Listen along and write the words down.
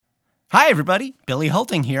Hi, everybody. Billy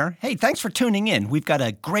Holting here. Hey, thanks for tuning in. We've got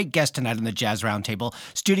a great guest tonight on the Jazz Roundtable,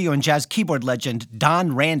 studio and jazz keyboard legend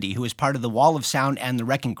Don Randi, who is part of the Wall of Sound and the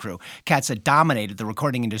Wrecking Crew, cats that dominated the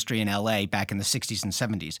recording industry in L.A. back in the 60s and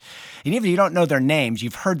 70s. And even if you don't know their names,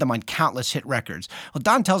 you've heard them on countless hit records. Well,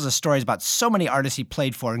 Don tells us stories about so many artists he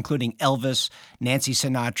played for, including Elvis, Nancy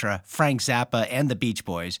Sinatra, Frank Zappa, and the Beach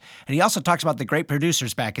Boys. And he also talks about the great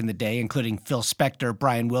producers back in the day, including Phil Spector,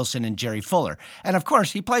 Brian Wilson, and Jerry Fuller. And of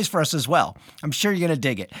course, he plays for us as well. I'm sure you're going to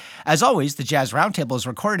dig it. As always, the Jazz Roundtable is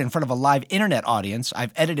recorded in front of a live internet audience.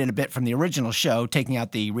 I've edited a bit from the original show, taking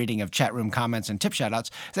out the reading of chat room comments and tip shoutouts.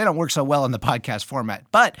 They don't work so well in the podcast format,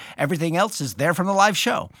 but everything else is there from the live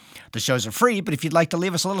show. The shows are free, but if you'd like to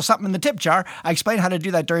leave us a little something in the tip jar, I explain how to do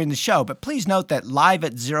that during the show. But please note that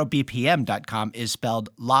live@0bpm.com is spelled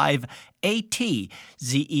live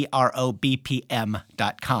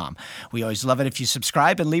ATZEROBPM.com. We always love it if you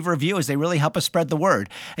subscribe and leave a review, as they really help us spread the word.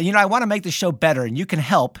 And I want to make the show better, and you can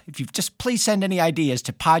help if you just please send any ideas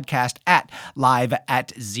to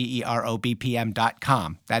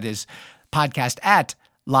podcast@live@ZEROBPM.com. That is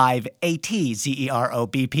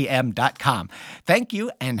podcast@live@ZEROBPM.com. Thank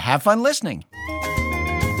you, and have fun listening.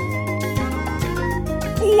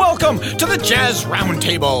 Welcome to the Jazz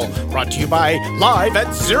Roundtable, brought to you by Live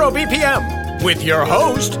at 0BPM, with your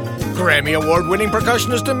host, Grammy Award-winning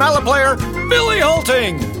percussionist and mallet player, Billy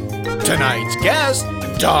Holting. Tonight's guest,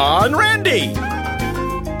 Don Randi.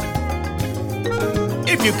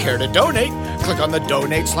 If you care to donate, click on the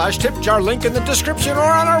donate/tip jar link in the description or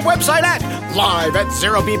on our website at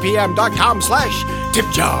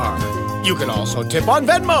live@0bpm.com/tip jar. You can also tip on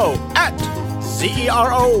Venmo at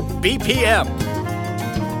ZEROBPM.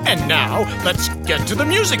 And now, let's get to the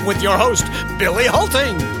music with your host, Billy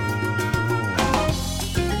Holting.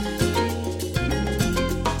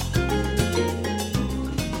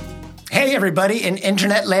 Hey, everybody in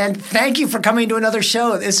Internet land. Thank you for coming to another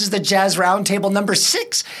show. This is the Jazz Roundtable number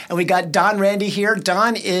 6, and we got Don Randi here.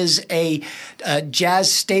 Don is a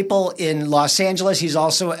jazz staple in Los Angeles. He's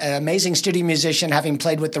also an amazing studio musician, having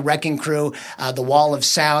played with the Wrecking Crew, the Wall of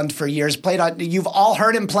Sound for years. You've all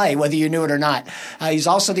heard him play, whether you knew it or not. He's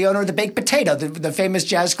also the owner of the Baked Potato, the famous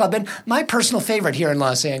jazz club, and my personal favorite here in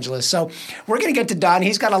Los Angeles. So we're going to get to Don.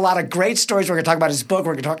 He's got a lot of great stories. We're going to talk about his book.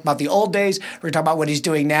 We're going to talk about the old days. We're going to talk about what he's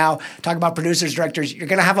doing now, talk about producers, directors. You're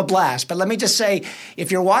going to have a blast. But let me just say,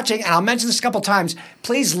 if you're watching, and I'll mention this a couple times,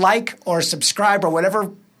 please like or subscribe or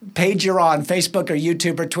whatever page you're on, Facebook or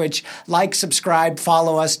YouTube or Twitch. Like, subscribe,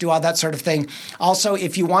 follow us, do all that sort of thing. Also,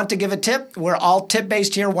 if you want to give a tip, we're all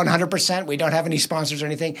tip-based here, 100%. We don't have any sponsors or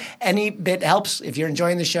anything. Any bit helps. If you're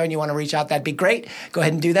enjoying the show and you want to reach out, that'd be great. Go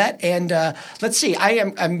ahead and do that. And let's see.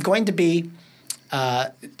 I'm going to be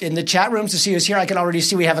in the chat rooms to see who's here. I can already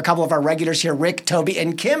see we have a couple of our regulars here. Rick, Toby,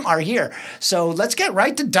 and Kim are here. So let's get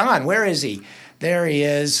right to Don. Where is he? There he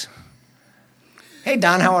is. Hey,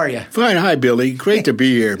 Don, how are you? Fine. Hi, Billy. Great to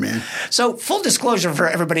be here, man. So, full disclosure for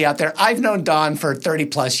everybody out there, I've known Don for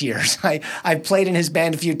 30-plus years. I've played in his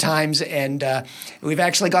band a few times, and we've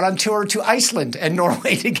actually gone on tour to Iceland and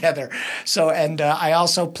Norway together. So, and I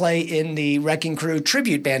also play in the Wrecking Crew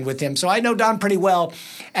tribute band with him. So I know Don pretty well,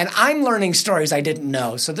 and I'm learning stories I didn't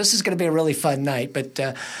know. So this is going to be a really fun night. But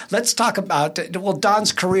let's talk about,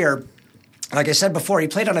 Don's career. Like I said before, he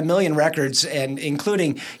played on 1 million records, and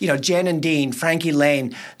including, Jan and Dean, Frankie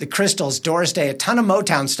Lane, the Crystals, Doris Day, a ton of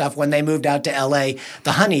Motown stuff when they moved out to L.A.,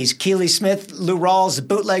 the Honeys, Keely Smith, Lou Rawls, the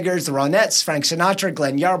Bootleggers, the Ronettes, Frank Sinatra,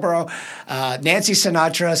 Glenn Yarborough, Nancy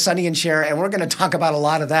Sinatra, Sonny and Cher, and we're going to talk about a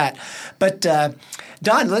lot of that. But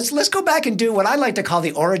Don, let's go back and do what I like to call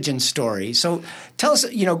the origin story. So tell us,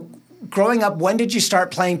 growing up, when did you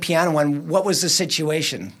start playing piano, and what was the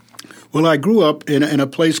situation? Well, I grew up in a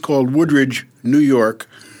place called Woodridge, New York,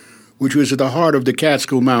 which was at the heart of the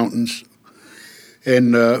Catskill Mountains.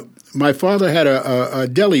 And my father had a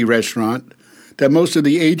deli restaurant that most of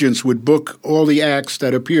the agents would book all the acts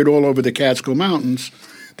that appeared all over the Catskill Mountains.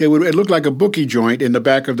 It looked like a bookie joint in the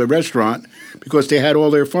back of the restaurant because they had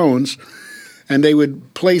all their phones, and they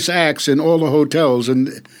would place acts in all the hotels,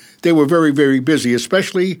 and they were very, very busy,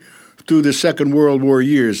 especially through the Second World War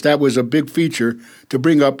years. That was a big feature to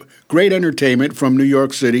bring up great entertainment from New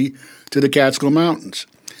York City to the Catskill Mountains.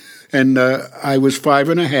 And I was 5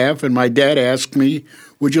 and a half, and my dad asked me,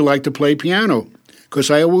 would you like to play piano? Because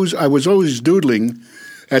I was always doodling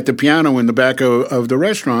at the piano in the back of the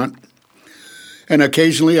restaurant, and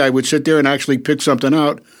occasionally I would sit there and actually pick something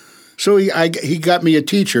out. So he got me a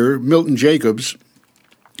teacher, Milton Jacobs,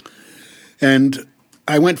 and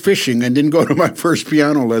I went fishing and didn't go to my first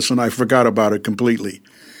piano lesson. I forgot about it completely.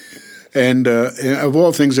 And of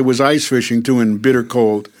all things, it was ice fishing, too, in bitter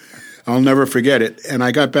cold. I'll never forget it. And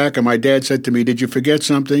I got back, and my dad said to me, "Did you forget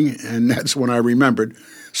something?" And that's when I remembered.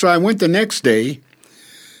 So I went the next day,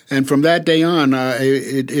 and from that day on, a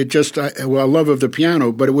love of the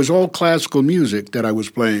piano, but it was all classical music that I was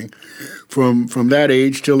playing from that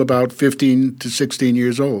age till about 15 to 16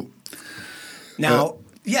 years old. Now,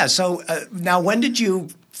 now when did you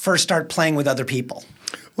first start playing with other people?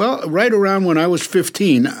 Well, right around when I was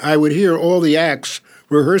 15, I would hear all the acts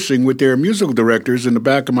rehearsing with their musical directors in the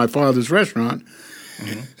back of my father's restaurant.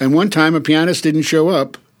 Mm-hmm. And one time a pianist didn't show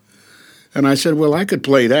up, and I said, well, I could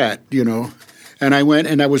play that, And I went,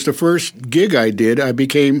 and that was the first gig I did. I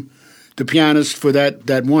became the pianist for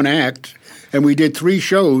that one act, and we did 3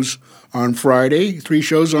 shows on Friday, 3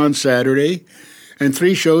 shows on Saturday, and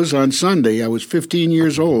 3 shows on Sunday. I was 15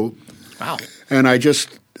 years old. Wow. And I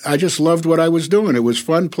just loved what I was doing. It was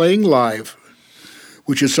fun playing live,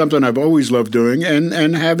 which is something I've always loved doing,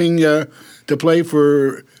 and having to play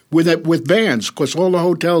with bands, because all the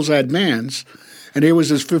hotels had bands. And here was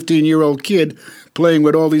this 15-year-old kid playing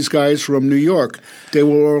with all these guys from New York. They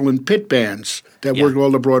were all in pit bands that worked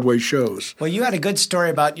all the Broadway shows. Well, you had a good story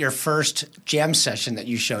about your first jam session that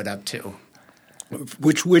you showed up to.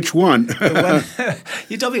 Which one?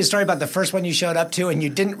 You told me a story about the first one you showed up to, and you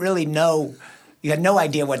didn't really know. You had no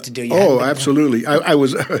idea what to do. Absolutely. I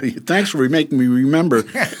was. Thanks for making me remember.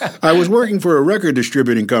 I was working for a record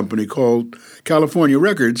distributing company called California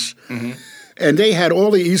Records, mm-hmm. and they had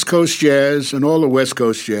all the East Coast jazz and all the West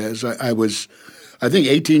Coast jazz. I was, I think,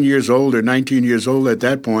 18 years old or 19 years old at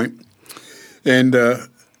that point, and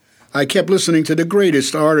I kept listening to the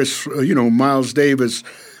greatest artists. Miles Davis,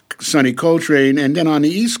 Sonny Coltrane, and then on the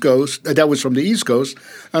East Coast, that was from the East Coast.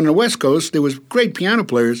 On the West Coast, there was great piano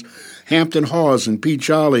players. Hampton Hawes and Pete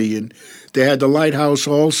Jolly, and they had the Lighthouse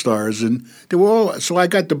All-Stars, and they were all. So I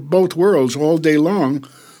got to both worlds all day long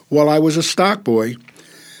while I was a stock boy.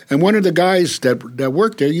 And one of the guys that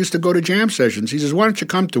worked there used to go to jam sessions. He says, "Why don't you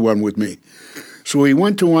come to one with me?" So we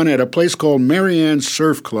went to one at a place called Marianne's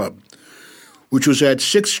Surf Club, which was at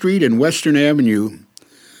 6th Street and Western Avenue.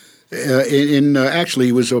 Actually,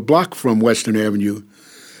 it was a block from Western Avenue,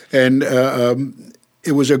 and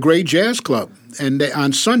it was a great jazz club. And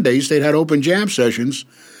on Sundays, they'd had open jam sessions,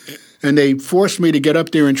 and they forced me to get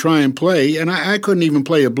up there and try and play. And I couldn't even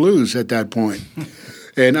play a blues at that point.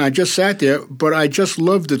 And I just sat there, but I just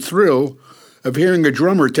loved the thrill of hearing a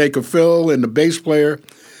drummer take a fill and the bass player.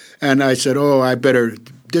 And I said,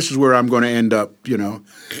 this is where I'm going to end up,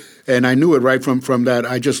 And I knew it right from that.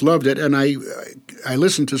 I just loved it. And I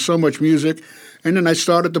listened to so much music, and then I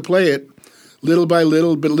started to play it little by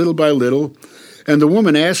little, but little by little. And the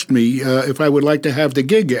woman asked me if I would like to have the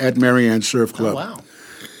gig at Marianne's Surf Club. Oh, wow.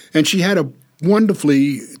 And she had a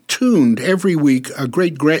wonderfully tuned, every week, a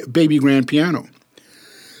great baby grand piano.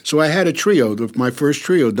 So I had a trio, my first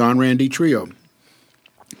trio, Don Randi Trio.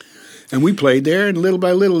 And we played there, and little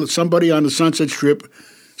by little, somebody on the Sunset Strip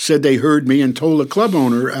said they heard me and told a club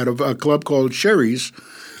owner out of a club called Sherry's,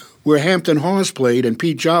 where Hampton Hawes played and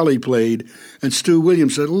Pete Jolly played and Stu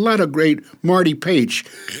Williams, a lot of great Marty Page.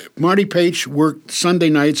 Marty Page worked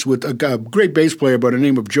Sunday nights with a great bass player by the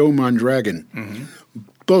name of Joe Mondragon, mm-hmm.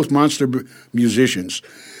 both monster musicians.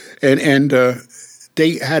 And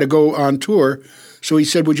they had to go on tour, so he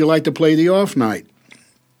said, "Would you like to play the off night?"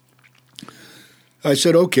 I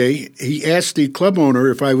said, okay. He asked the club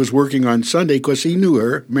owner if I was working on Sunday because he knew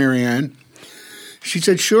her, Marianne. She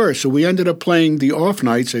said, sure. So we ended up playing the off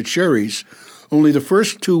nights at Sherry's. Only the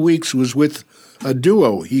first 2 weeks was with a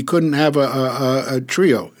duo. He couldn't have a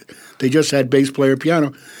trio. They just had bass player,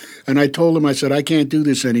 piano. And I told him, I said, I can't do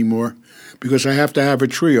this anymore because I have to have a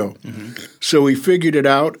trio. Mm-hmm. So we figured it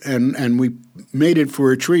out, and we made it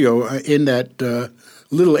for a trio in that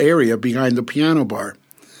little area behind the piano bar.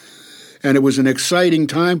 And it was an exciting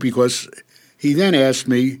time because he then asked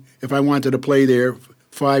me if I wanted to play there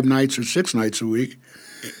 5 nights or 6 nights a week.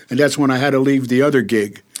 And that's when I had to leave the other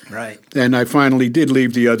gig. Right. And I finally did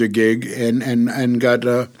leave the other gig and got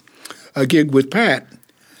a gig with Pat.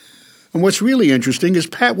 And what's really interesting is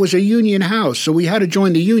Pat was a union house, so we had to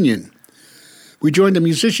join the union. We joined the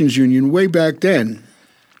Musicians Union way back then.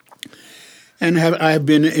 And I have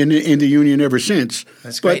been in the union ever since.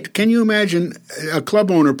 That's great. But can you imagine a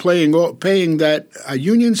club owner paying that a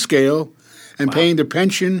union scale and wow. paying the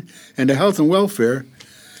pension and the health and welfare?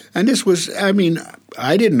 And this was, I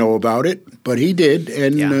didn't know about it, but he did.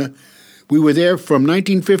 And we were there from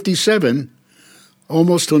 1957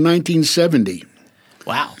 almost till 1970.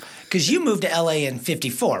 Wow. Because you moved to L.A. in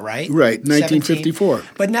 54, right? Right, 1954.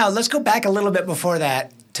 17. But now let's go back a little bit before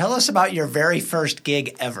that. Tell us about your very first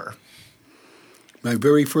gig ever. My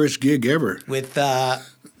very first gig ever. With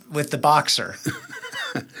the boxer.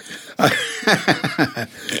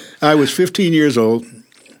 I was 15 years old,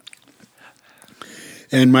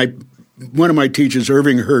 and one of my teachers,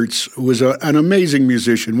 Irving Hertz, was an amazing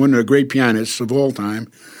musician, one of the great pianists of all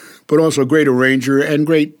time, but also a great arranger and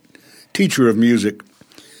great teacher of music.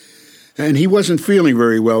 And he wasn't feeling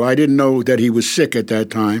very well. I didn't know that he was sick at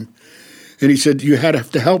that time. And he said, you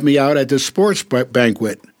had to help me out at the sports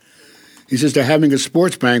banquet. He says, they're having a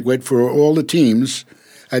sports banquet for all the teams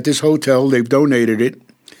at this hotel. They've donated it.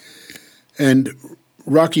 And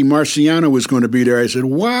Rocky Marciano was going to be there. I said,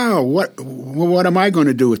 wow, what am I going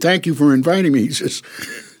to do? Thank you for inviting me. He says,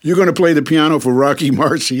 you're going to play the piano for Rocky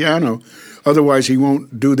Marciano. Otherwise, he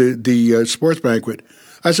won't do the sports banquet.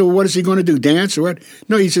 I said, well, what is he going to do, dance or what?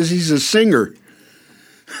 No, he says he's a singer.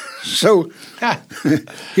 So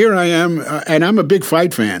here I am, and I'm a big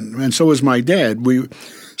fight fan, and so is my dad.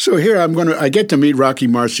 So here I get to meet Rocky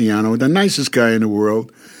Marciano, the nicest guy in the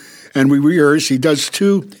world, and we rehearse. He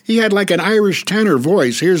had like an Irish tenor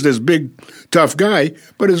voice. Here's this big, tough guy,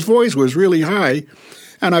 but his voice was really high,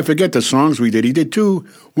 and I forget the songs we did. He did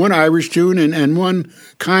one Irish tune and one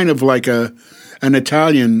kind of like an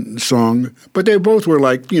Italian song, but they both were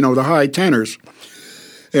like, the high tenors.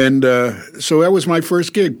 And so that was my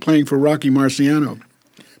first gig, playing for Rocky Marciano.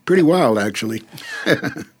 Pretty wild, actually.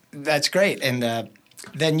 That's great. And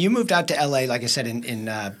then you moved out to L.A., like I said, in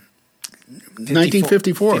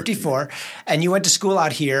 1954. 54, and you went to school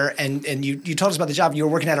out here, and you told us about the job. You were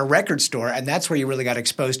working at a record store, and that's where you really got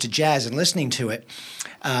exposed to jazz and listening to it.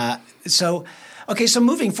 So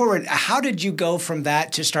moving forward, how did you go from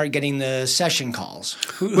that to start getting the session calls?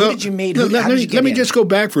 Who did you meet? Let me just go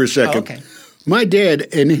back for a second. Oh, okay. My dad,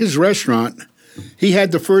 in his restaurant, he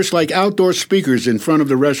had the first outdoor speakers in front of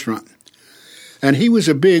the restaurant. And he was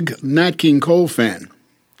a big Nat King Cole fan.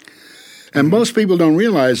 And most people don't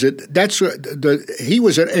realize it. He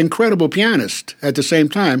was an incredible pianist at the same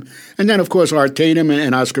time. And then, of course, Art Tatum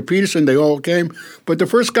and Oscar Peterson, they all came. But the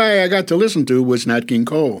first guy I got to listen to was Nat King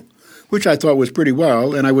Cole, which I thought was pretty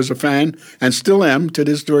wild. And I was a fan and still am to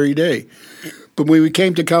this very day. But when we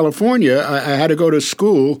came to California, I had to go to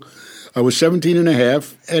school. I was 17 and a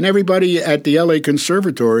half, and everybody at the L.A.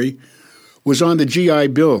 Conservatory was on the GI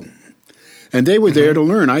Bill. And they were there to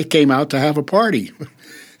learn. I came out to have a party,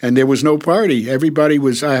 and there was no party. I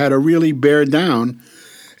had to really bear down,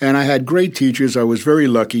 and I had great teachers. I was very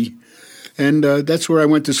lucky. And that's where I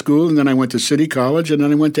went to school, and then I went to City College, and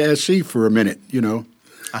then I went to SC for a minute, to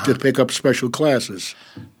pick up special classes.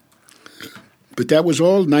 But that was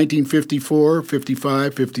all 1954,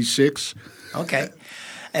 55, 56. Okay.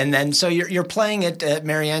 And then, so you're playing at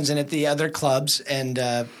Marianne's and at the other clubs, and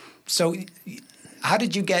so how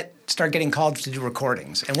did you start getting called to do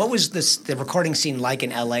recordings? And what was the recording scene like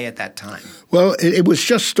in L.A. at that time? Well, it was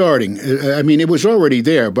just starting. I mean, it was already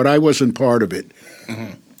there, but I wasn't part of it.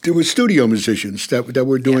 Mm-hmm. There were studio musicians that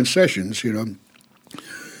were doing sessions,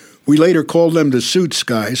 We later called them the Suits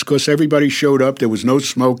guys because everybody showed up. There was no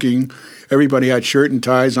smoking. Everybody had shirt and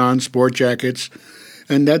ties on, sport jackets.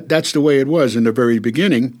 And that's the way it was in the very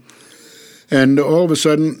beginning. And all of a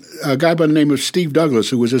sudden, a guy by the name of Steve Douglas,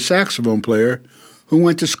 who was a saxophone player, who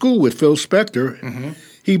went to school with Phil Spector,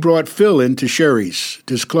 he brought Phil into Sherry's,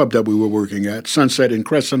 this club that we were working at, Sunset in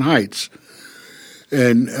Crescent Heights,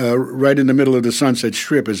 and right in the middle of the Sunset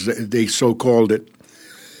Strip, as they so called it.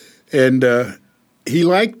 And he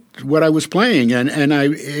liked what I was playing, and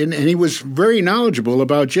he was very knowledgeable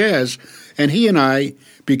about jazz, and he and I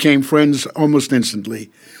became friends almost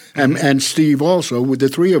instantly. And Steve also, with the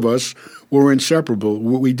three of us, were inseparable.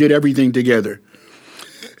 We did everything together.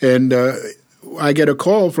 And I get a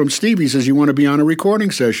call from Steve. He says, you want to be on a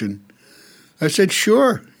recording session? I said,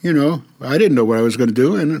 sure. I didn't know what I was going to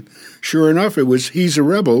do. And sure enough, it was He's a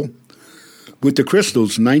Rebel with the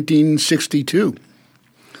Crystals, 1962.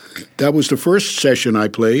 That was the first session I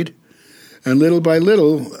played. And little by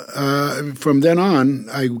little, from then on,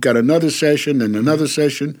 I got another session and another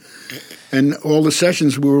session. And all the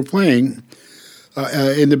sessions we were playing,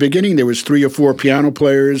 in the beginning there was 3 or 4 piano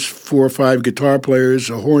players, 4 or 5 guitar players,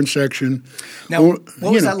 a horn section. Now,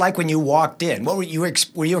 what was that like when you walked in? What were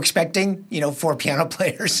you expecting? 4 piano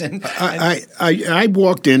players? I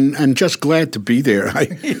walked in and just glad to be there.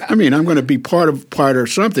 I mean, I'm going to be part of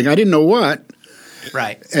something. I didn't know what.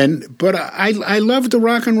 Right. But I loved the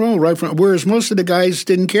rock and roll whereas most of the guys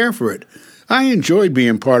didn't care for it. I enjoyed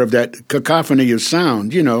being part of that cacophony of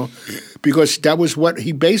sound, because that was what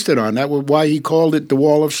he based it on. That was why he called it the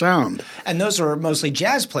Wall of Sound. And those were mostly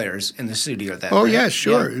jazz players in the studio then. Oh, right? yeah,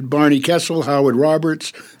 sure. Yeah. Barney Kessel, Howard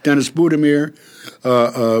Roberts, Dennis Budimir.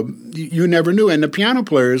 You never knew. And the piano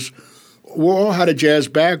players all had a jazz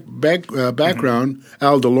background.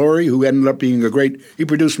 Al DeLore, who ended up being he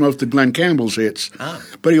produced most of Glenn Campbell's hits. Oh.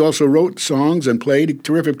 But he also wrote songs and played. A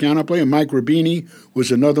terrific piano player. Mike Rubini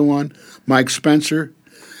was another one. Mike Spencer.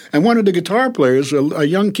 And one of the guitar players, a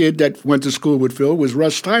young kid that went to school with Phil, was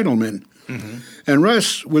Russ Teidelman. Mm-hmm. And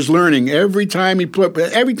Russ was learning every time he stroked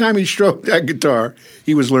that guitar,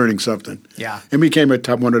 he was learning something. Yeah. And became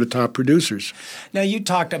one of the top producers. Now, you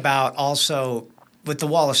talked about also with the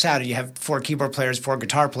Wall of Sound, you have 4 keyboard players, 4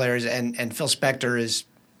 guitar players, and Phil Spector is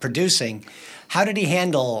producing. How did he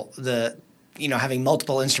handle having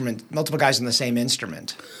multiple guys on the same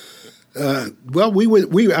instrument? Well,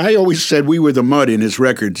 I always said we were the mud in his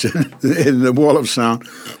records in the Wall of Sound.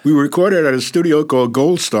 We recorded at a studio called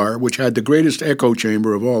Gold Star, which had the greatest echo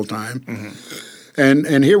chamber of all time. Mm-hmm.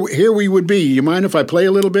 And here we would be. You mind if I play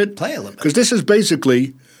a little bit? Play a little bit. Because this is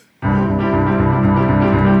basically...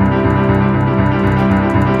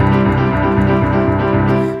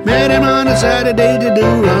 Met him on a Saturday to do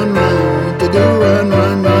run run, to do run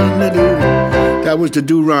run run, to do. That was the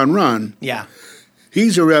do run run. Yeah.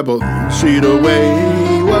 He's a rebel. See the way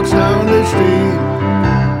he walks down the street.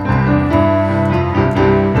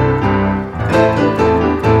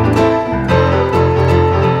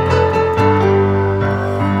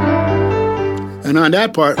 And on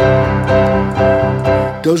that part,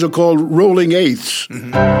 those are called rolling eighths.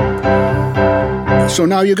 Mm-hmm. So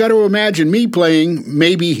now you got to imagine me playing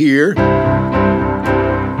maybe here,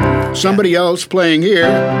 somebody else playing here,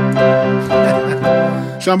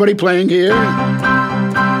 somebody playing here.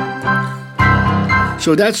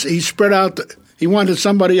 So he spread out. He wanted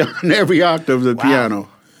somebody on every octave of the piano.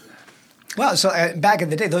 Well, so back in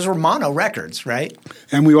the day, those were mono records, right?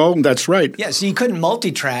 And that's right. Yeah, so you couldn't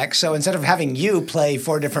multi-track. So instead of having you play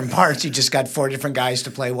 4 different parts, you just got 4 different guys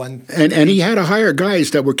to play one. And he had to hire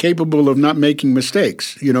guys that were capable of not making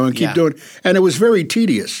mistakes, and keep doing. And it was very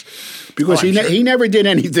tedious because he never did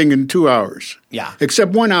anything in 2 hours. Yeah.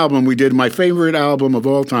 Except one album we did, my favorite album of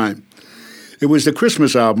all time. It was the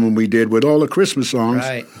Christmas album we did with all the Christmas songs,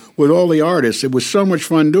 with all the artists. It was so much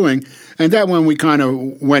fun doing. And that one we kind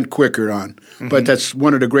of went quicker on. Mm-hmm. But that's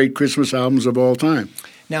one of the great Christmas albums of all time.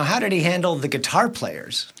 Now, how did he handle the guitar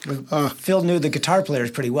players? Phil knew the guitar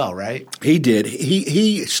players pretty well, right? He did.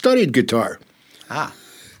 He studied guitar. Ah.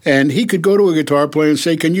 And he could go to a guitar player and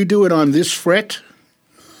say, can you do it on this fret?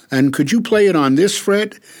 And could you play it on this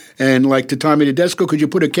fret? And like to Tommy Tedesco, could you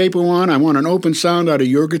put a capo on? I want an open sound out of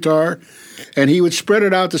your guitar. And he would spread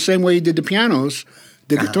it out the same way he did the pianos,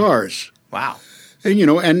 the guitars. Wow.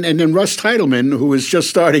 And, and then Russ Teidelman, who was just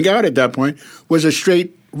starting out at that point, was a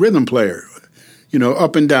straight rhythm player,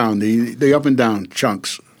 up and down, the up and down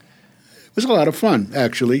chunks. It was a lot of fun,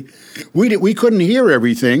 actually. We couldn't hear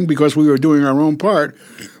everything because we were doing our own part.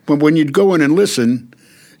 But when you'd go in and listen,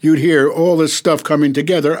 you'd hear all this stuff coming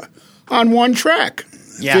together on one track.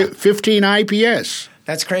 Yeah. 15 IPS.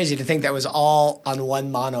 That's crazy to think that was all on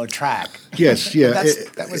one mono track. Yes, yeah.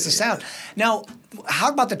 That was the sound. Now,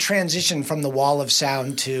 how about the transition from the Wall of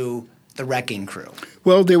Sound to the Wrecking Crew?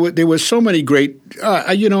 Well, there were so many great.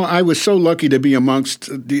 I was so lucky to be amongst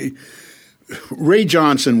the. Ray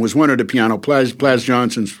Johnson was one of the piano. Plas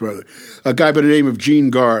Johnson's brother. A guy by the name of Gene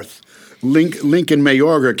Garth. Lincoln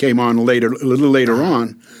Mayorga came on a little later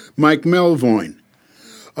on. Mike Melvoin.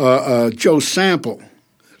 Joe Sample.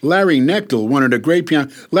 Larry Knechtel, one of the great piano.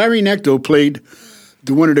 Larry Knechtel played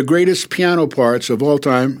one of the greatest piano parts of all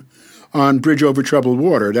time on Bridge Over Troubled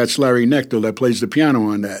Water. That's Larry Knechtel that plays the piano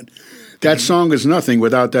on that. That song is nothing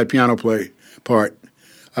without that piano play part.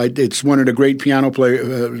 It's one of the great piano play.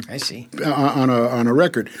 I see on a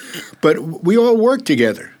record, but we all worked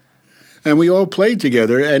together, and we all played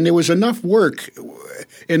together, and there was enough work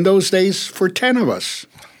in those days for 10 of us,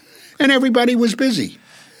 and everybody was busy.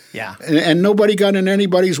 Yeah. And nobody got in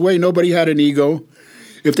anybody's way. Nobody had an ego.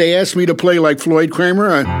 If they asked me to play like Floyd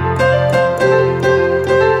Kramer,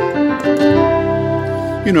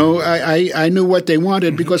 I knew what they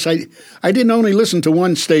wanted because I didn't only listen to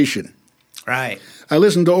one station. Right. I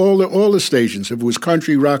listened to all the stations. If it was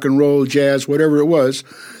country, rock and roll, jazz, whatever it was,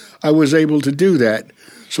 I was able to do that.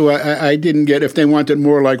 So I didn't get, if they wanted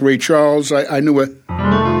more like Ray Charles, I knew it.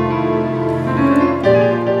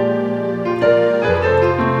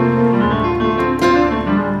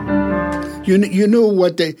 You knew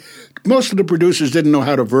what most of the producers didn't know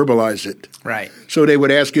how to verbalize it. Right. So they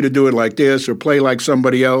would ask you to do it like this or play like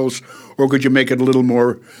somebody else, or could you make it a little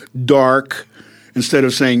more dark instead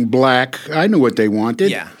of saying black? I knew what they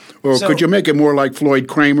wanted. Yeah. Or could you make it more like Floyd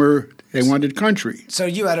Kramer? They wanted country. So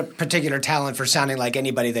you had a particular talent for sounding like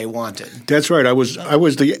anybody they wanted. That's right. I was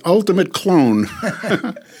the ultimate clone.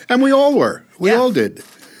 And we all were. We all did.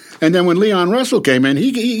 And then when Leon Russell came in,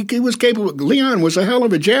 he was capable. Leon was a hell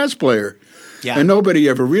of a jazz player, and nobody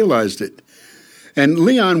ever realized it. And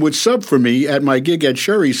Leon would sub for me at my gig at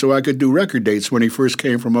Sherry so I could do record dates when he first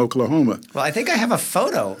came from Oklahoma. Well, I think I have a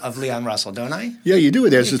photo of Leon Russell, don't I? Yeah, you do.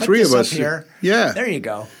 There's the three of us here. Yeah, there you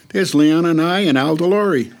go. There's Leon and I and Al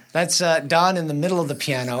DeLore. That's Don in the middle of the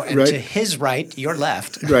piano, and to his right, your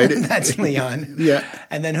left. Right. That's Leon. Yeah.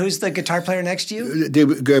 And then who's the guitar player next to you?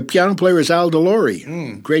 The piano player is Al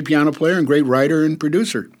DeLore. Great piano player and great writer and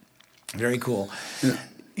producer. Very cool.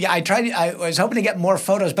 Yeah, I was hoping to get more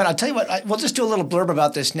photos, but I'll tell you what. We'll just do a little blurb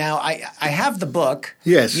about this now. I have the book.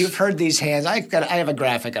 Yes. You've heard these hands. I have a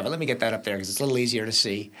graphic of it. Let me get that up there because it's a little easier to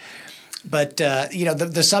see. But,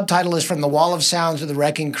 the subtitle is From the Wall of Sounds of the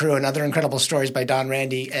Wrecking Crew and Other Incredible Stories by Don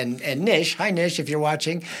Randi and Nish. Hi, Nish, if you're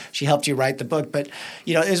watching. She helped you write the book. But,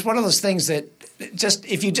 it's one of those things that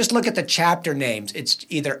if you just look at the chapter names, it's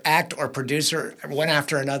either act or producer, one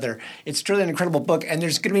after another. It's truly an incredible book. And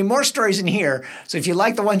there's going to be more stories in here. So if you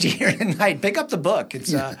like the ones you hear tonight, pick up the book.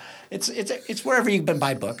 It's wherever you can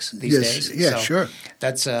buy books these days. Yeah, so sure.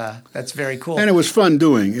 That's very cool. And it was fun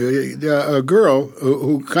doing. A girl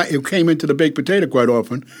who came into the baked potato quite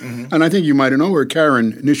often, and I think you might know her,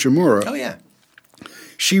 Karen Nishimura. Oh, yeah.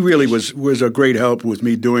 She really was a great help with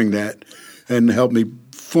me doing that and helped me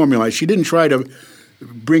formulate. She didn't try to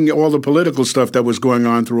bring all the political stuff that was going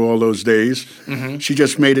on through all those days. She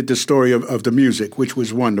just made it the story of the music, which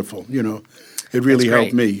was wonderful, It really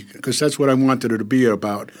helped me because that's what I wanted it to be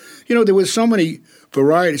about. There was so many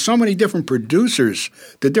variety, so many different producers,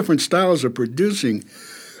 the different styles of producing.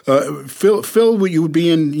 Phil, you would be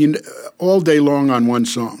in all day long on one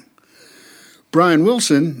song. Brian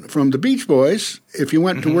Wilson from the Beach Boys, if you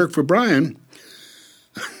went to work for Brian,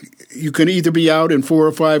 you can either be out in 4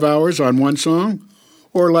 or 5 hours on one song,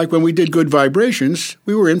 or like when we did Good Vibrations,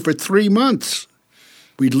 we were in for 3 months.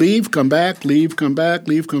 We'd leave, come back, leave, come back,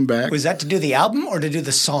 leave, come back. Was that to do the album or to do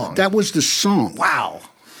the song? That was the song. Wow.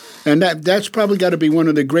 And that's probably got to be one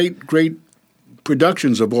of the great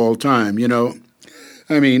productions of all time,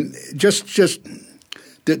 I mean, just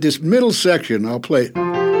this middle section, I'll play.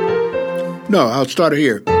 No, I'll start it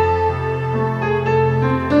here.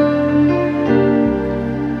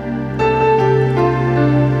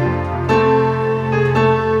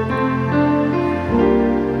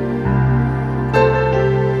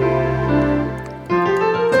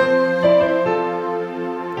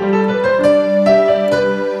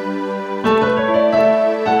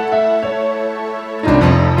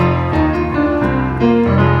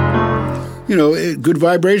 Good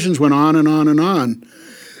Vibrations went on and on and on.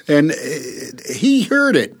 And he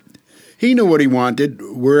heard it. He knew what he wanted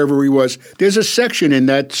wherever he was. There's a section in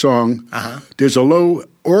that song. There's a low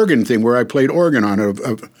organ thing where I played organ on it.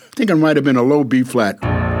 I think it might have been a low B flat.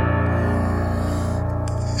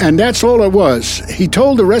 And that's all it was. He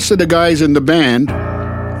told the rest of the guys in the band,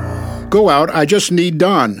 go out, I just need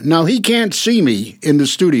Don. Now, he can't see me in the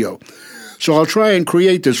studio. So I'll try and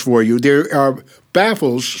create this for you. There are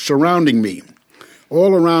baffles surrounding me,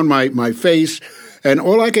 all around my face, and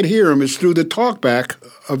all I could hear him is through the talkback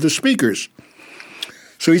of the speakers.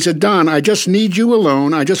 So he said, Don, I just need you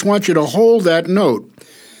alone. I just want you to hold that note.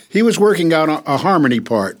 He was working out a harmony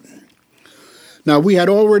part. Now, we had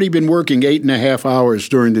already been working 8.5 hours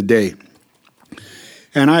during the day,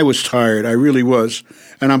 and I was tired. I really was.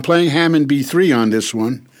 And I'm playing Hammond B3 on this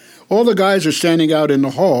one. All the guys are standing out in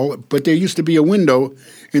the hall, but there used to be a window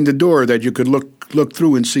in the door that you could look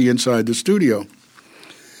through and see inside the studio.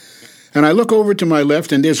 And I look over to my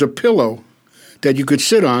left, and there's a pillow that you could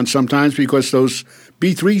sit on sometimes because those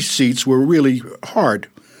B3 seats were really hard.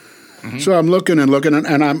 So I'm looking and looking,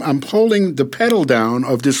 and I'm holding the pedal down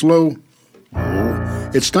of this low.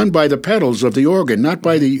 It's done by the pedals of the organ, not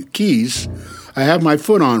by the keys. I have my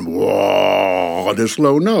foot on this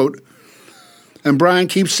low note. And Brian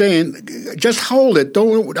keeps saying, just hold it.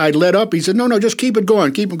 Don't. I let up. He said, no, just keep it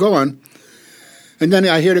going. Keep it going. And then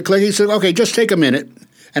I hear the click. He said, okay, just take a minute.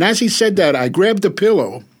 And as he said that, I grabbed the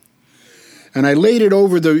pillow, and I laid it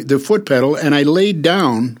over the foot pedal, and I laid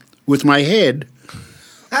down with my head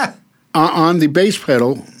on the bass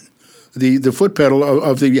pedal, the foot pedal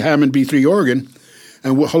of the Hammond B3 organ,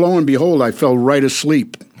 and lo and behold, I fell right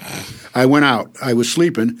asleep. I went out. I was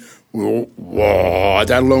sleeping.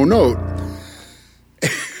 That low note.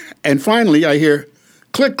 And finally, I hear,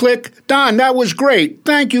 click, click. Don, that was great.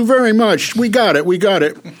 Thank you very much. We got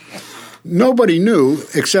it. Nobody knew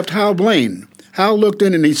except Hal Blaine. Hal looked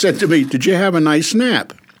in and he said to me, did you have a nice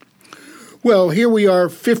nap? Well, here we are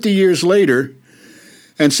 50 years later,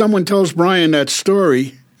 and someone tells Brian that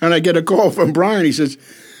story, and I get a call from Brian. He says,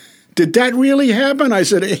 did that really happen? I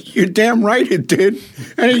said, you're damn right it did.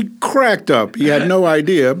 And he cracked up. He had no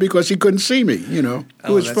idea because he couldn't see me, It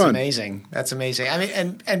was that's fun. Amazing. That's amazing. I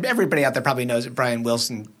mean, and everybody out there probably knows that Brian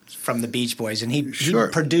Wilson from the Beach Boys, and he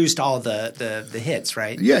produced all the hits,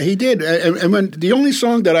 right? Yeah, he did. And when the only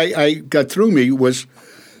song that I got through me was,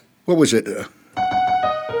 what was it?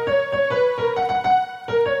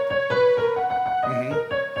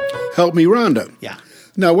 Help Me, Rhonda. Yeah.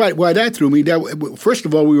 Now, why that threw me, first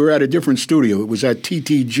of all, we were at a different studio. It was at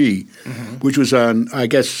TTG, which was on, I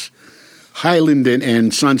guess, Highland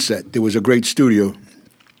and Sunset. There was a great studio.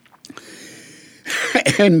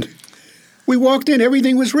 And we walked in,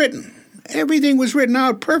 everything was written. Everything was written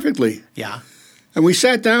out perfectly. Yeah. And we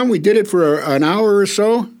sat down, we did it for an hour or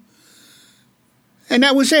so, and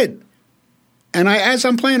that was it. And as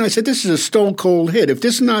I'm playing, I said, this is a stone cold hit. If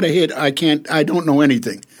this is not a hit, I don't know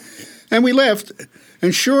anything. And we left,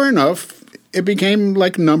 and sure enough, it became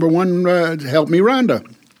like number one, Help Me, Rhonda.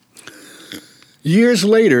 Years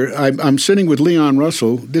later, I'm sitting with Leon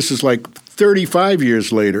Russell. This is like 35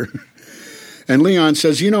 years later. And Leon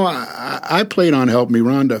says, I played on Help Me,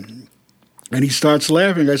 Rhonda. And he starts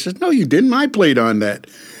laughing. I said, no, you didn't. I played on that.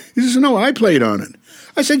 He says, no, I played on it.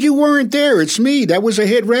 I said, you weren't there. It's me. That was a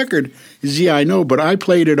hit record. He says, yeah, I know, but I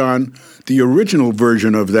played it on the original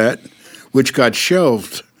version of that, which got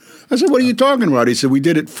shelved. I said, what are you talking about? He said, we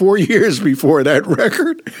did it 4 years before that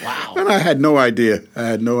record. Wow. And I had no idea.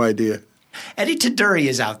 Eddie Taduri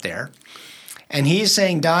is out there, and he's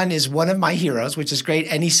saying Don is one of my heroes, which is great.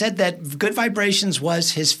 And he said that Good Vibrations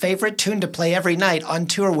was his favorite tune to play every night on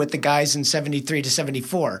tour with the guys in 73 to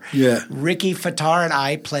 74. Yeah. Ricky Fattar and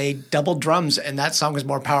I played double drums, and that song was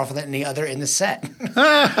more powerful than any other in the set. So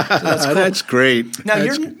that's cool. That's great. Now,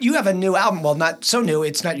 you have a new album. Well, not so new.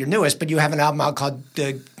 It's not your newest, but you have an album out called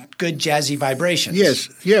Good Jazzy Vibrations. Yes.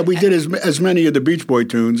 Yeah, we did as many of the Beach Boy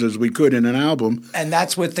tunes as we could in an album. And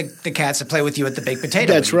that's with the cats that play with you at the Baked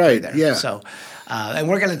Potato. That's right, yeah. So, and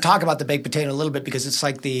we're going to talk about the Baked Potato a little bit because it's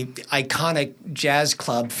like the iconic jazz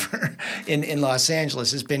club in Los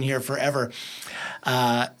Angeles. It's been here forever.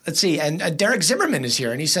 Let's see, and Derek Zimmerman is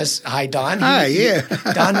here, and he says, "Hi, Don." Yeah.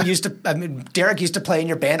 Derek used to play in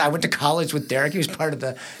your band. I went to college with Derek. He was part of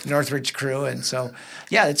the Northridge crew, and so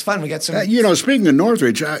yeah, it's fun. We got some. Speaking of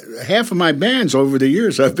Northridge, half of my bands over the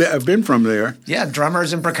years I've been from there. Yeah,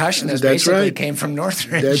 drummers and percussionists came from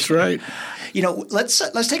Northridge. That's right.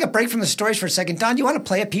 Let's take a break from the stories for a second. Don, do you want to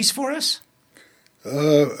play a piece for us?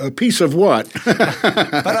 A piece of what?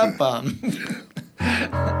 Ba-dum-bum.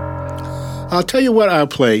 I'll tell you what I'll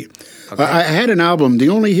play. Okay. I had an album, the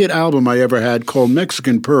only hit album I ever had, called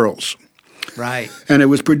Mexican Pearls. Right. And it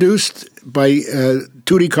was produced by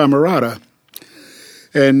Tutti Camarata.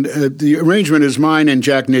 And the arrangement is mine and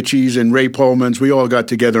Jack Nitschy's and Ray Pullman's. We all got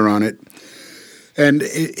together on it. And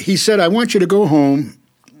he said, I want you to go home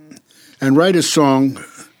and write a song.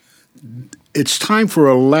 It's time for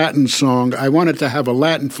a Latin song. I want it to have a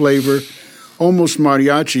Latin flavor, almost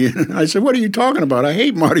mariachi. I said, what are you talking about? I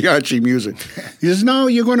hate mariachi music. He says, no,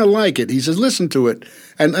 you're going to like it. He says, listen to it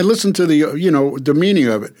and listen to the meaning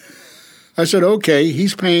of it. I said, okay,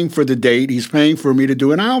 he's paying for the date. He's paying for me to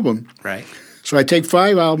do an album. Right. So I take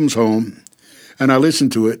 5 albums home and I listen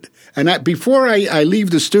to it. And before I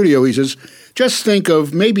leave the studio, he says, just think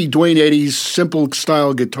of maybe Dwayne Eddy's simple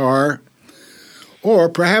style guitar, or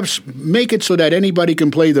perhaps make it so that anybody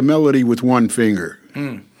can play the melody with one finger.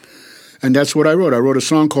 Mm. And that's what I wrote. I wrote a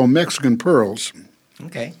song called Mexican Pearls.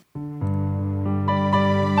 Okay.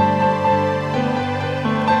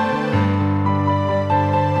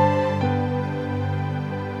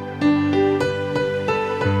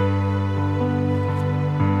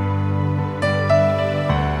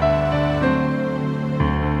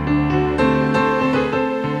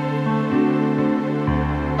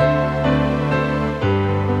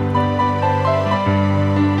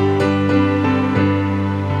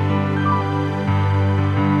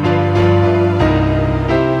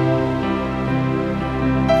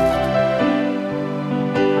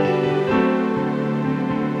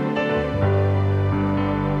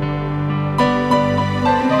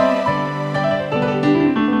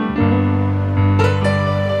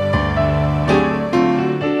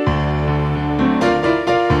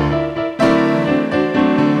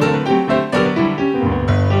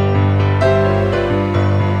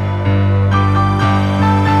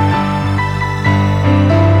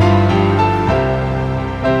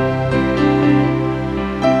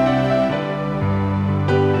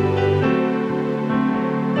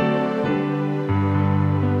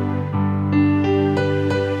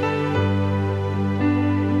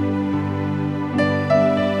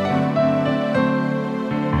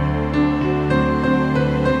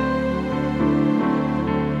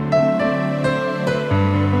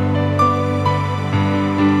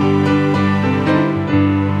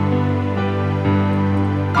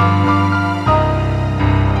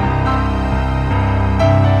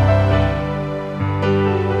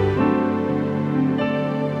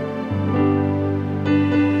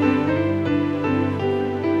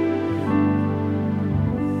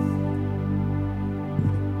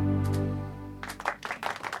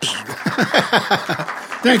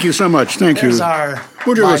 Thank you so much. Thank There's you. our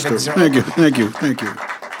Mucho live gusto. at Zero. Thank you.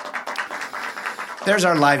 There's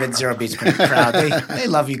our live at Zero Beats crowd. They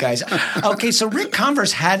love you guys. Okay, so Rick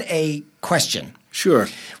Converse had a question. Sure.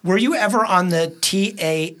 Were you ever on the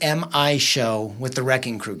TAMI show with the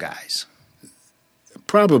Wrecking Crew guys?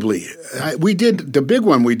 Probably. We did, the big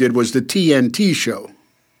one we did was the TNT show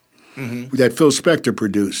that Phil Spector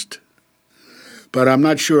produced. But I'm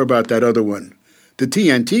not sure about that other one. The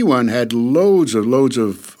TNT one had loads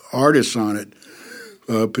of artists on it.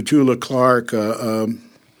 Petula Clark,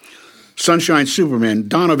 Sunshine Superman.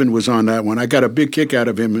 Donovan was on that one. I got a big kick out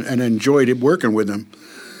of him and enjoyed it working with him.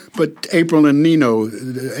 But April and Nino,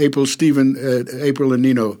 April and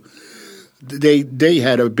Nino, they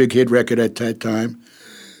had a big hit record at that time.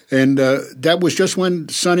 And that was just when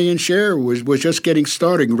Sonny and Cher was just getting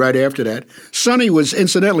started right after that. Sonny was Phil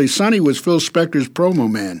Spector's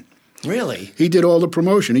promo man. Really? He did all the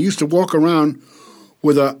promotion. He used to walk around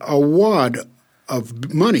with a wad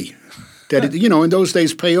of money. That, in those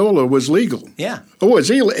days, payola was legal. Yeah. It was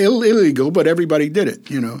illegal, but everybody did it,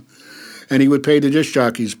 And he would pay the disc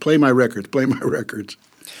jockeys, play my records.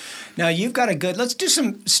 Now, you've got let's do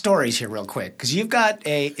some stories here real quick. Because you've got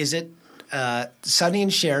Sonny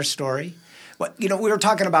and Cher story. We were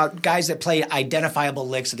talking about guys that played identifiable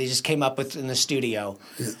licks that they just came up with in the studio.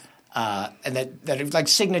 Yeah. And that are like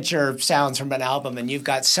signature sounds from an album. And you've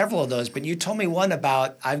got several of those. But you told me one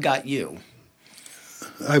about I've Got You.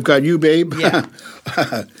 I've Got You, Babe? Yeah.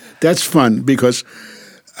 That's fun because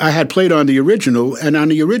I had played on the original, and on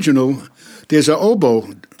the original, there's an oboe.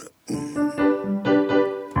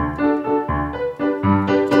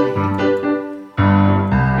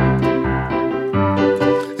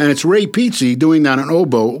 And it's Ray Pizzi doing that on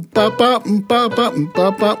oboe. Bop, bop, bop, bop,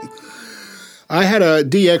 bop, bop. I had a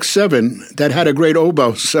DX7 that had a great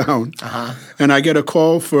oboe sound, and I get a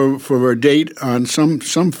call for a date on some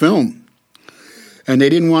film. And they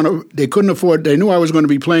couldn't afford, they knew I was going to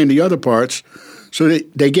be playing the other parts, so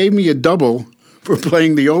they gave me a double for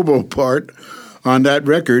playing the oboe part on that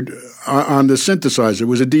record on the synthesizer. It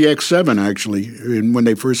was a DX7, actually, when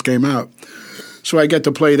they first came out. So I get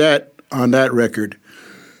to play that on that record.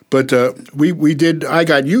 But we did I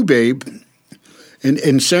Got You, Babe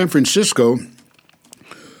in San Francisco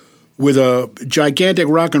with a gigantic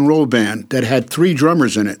rock and roll band that had 3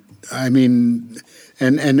 drummers in it. I mean,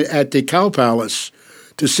 and at the Cow Palace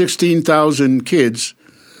to 16,000 kids.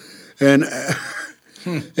 And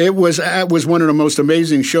it was one of the most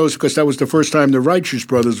amazing shows because that was the first time the Righteous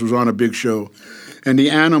Brothers was on a big show. And the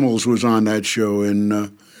Animals was on that show.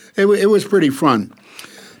 And it was pretty fun.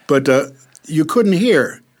 But you couldn't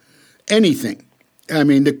hear anything. I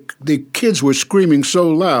mean, the kids were screaming so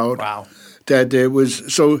loud. Wow. That it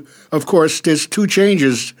was so. Of course, there's 2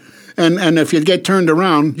 changes, and if you get turned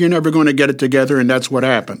around, you're never going to get it together, and that's what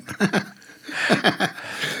happened.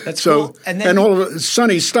 That's cool. And all of a sudden,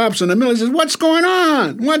 Sonny stops in the middle and says, "What's going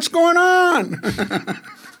on? What's going on?"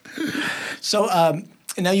 So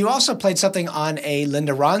now you also played something on a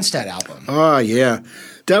Linda Ronstadt album. Oh yeah,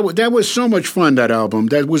 that was so much fun. That album.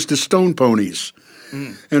 That was the Stone Ponies,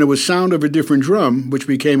 and it was Sound of a Different Drum, which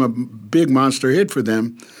became a big monster hit for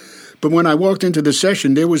them. But when I walked into the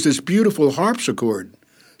session, there was this beautiful harpsichord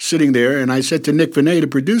sitting there, and I said to Nick Venet, the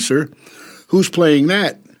producer, "Who's playing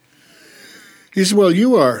that?" He said, "Well,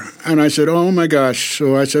 you are." And I said, "Oh, my gosh."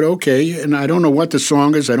 So I said, "Okay." And I don't know what the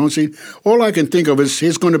song is. I don't see. All I can think of is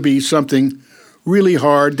here's going to be something really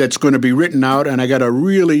hard that's going to be written out, and I got to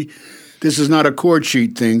really – this is not a chord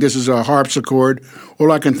sheet thing. This is a harpsichord.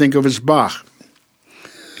 All I can think of is Bach.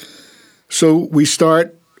 So we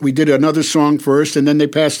start – we did another song first, and then they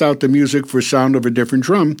passed out the music for Sound of a Different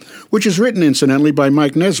Drum, which is written, incidentally, by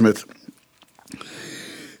Mike Nesmith.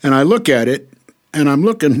 And I look at it, and I'm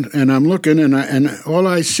looking, and all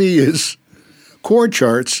I see is chord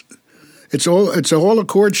charts. It's all a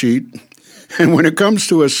chord sheet. And when it comes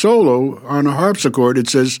to a solo on a harpsichord, it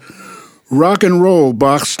says, rock and roll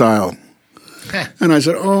Bach style. And I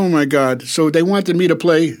said, oh, my God. So they wanted me to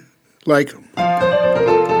play like...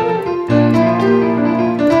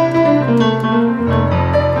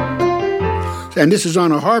 And this is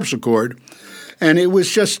on a harpsichord. And it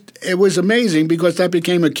was amazing because that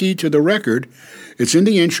became a key to the record. It's in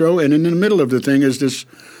the intro, and in the middle of the thing is this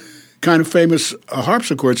kind of famous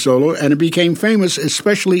harpsichord solo, and it became famous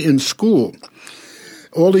especially in school.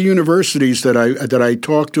 All the universities that I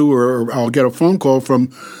talk to, or I'll get a phone call from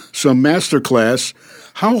some master class,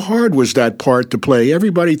 how hard was that part to play?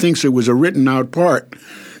 Everybody thinks it was a written-out part,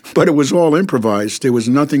 but it was all improvised. There was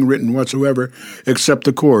nothing written whatsoever except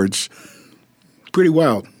the chords. Pretty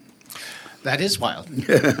wild. That is wild.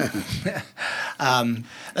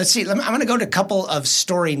 Let's see. I'm going to go to a couple of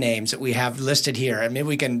story names that we have listed here, and maybe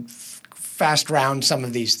we can fast round some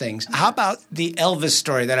of these things. How about the Elvis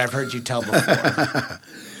story that I've heard you tell before?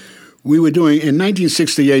 We were doing, in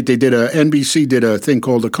 1968, NBC did a thing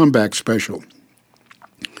called a comeback special.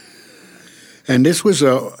 And this was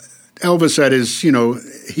Elvis at his,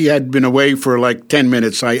 he had been away for like 10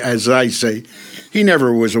 minutes, as I say. He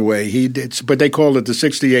never was away. But they called it the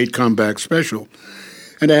 68 comeback special.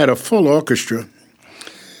 And they had a full orchestra.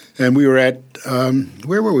 And we were at,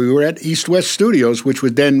 where were we? We were at East West Studios, which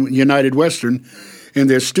was then United Western, in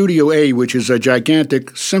their Studio A, which is a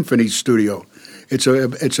gigantic symphony studio. It's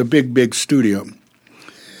a big, big studio.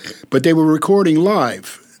 But they were recording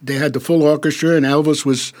live. They had the full orchestra, and Elvis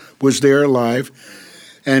was there live.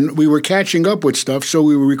 And we were catching up with stuff, so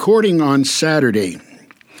we were recording on Saturday.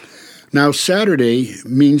 Now, Saturday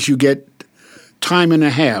means you get time and a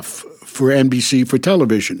half for NBC for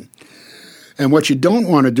television. And what you don't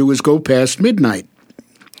want to do is go past midnight.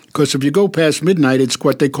 Because if you go past midnight, it's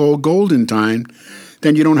what they call golden time.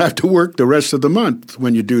 Then you don't have to work the rest of the month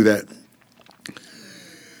when you do that.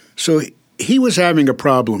 So he was having a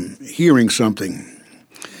problem hearing something.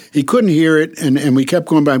 He couldn't hear it, and we kept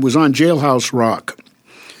going by. It was on Jailhouse Rock.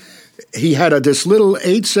 He had this little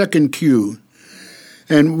 8-second cue,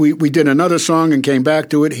 and we did another song and came back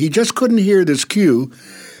to it. He just couldn't hear this cue,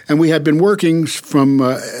 and we had been working from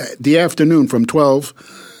the afternoon, from 12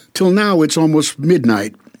 till now. It's almost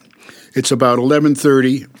midnight. It's about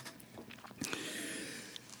 11:30.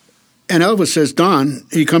 And Elvis says, Don,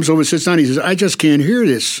 he comes over and sits down. He says, I just can't hear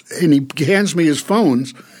this. And he hands me his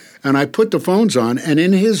phones, and I put the phones on, and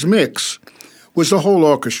in his mix was the whole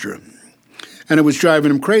orchestra. And it was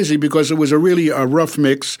driving him crazy because it was really a rough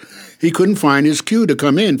mix. He couldn't find his cue to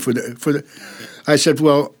come in for the. I said,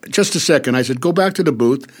 well, just a second. I said, go back to the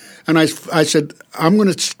booth. And I said, I'm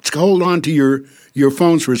going to hold on to your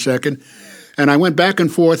phones for a second. And I went back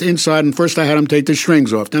and forth inside, and first I had him take the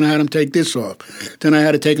strings off. Then I had him take this off. Then I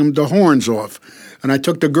had to take him the horns off. And I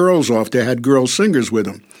took the girls off. They had girl singers with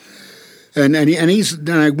them. And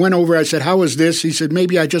then I went over, I said, how is this? He said,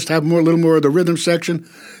 maybe I just have a little more of the rhythm section.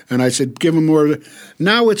 And I said, give him more of it.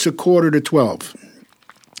 Now it's 11:45.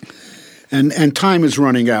 And time is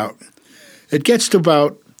running out. It gets to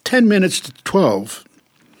about 10 minutes to 12.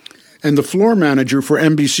 And the floor manager for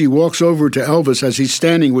NBC walks over to Elvis as he's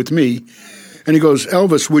standing with me. And he goes,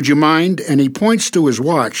 Elvis, would you mind? And he points to his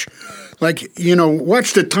watch, like,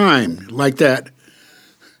 watch the time, like that.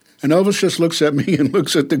 And Elvis just looks at me and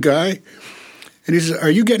looks at the guy. And he says,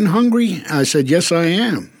 are you getting hungry? I said, yes, I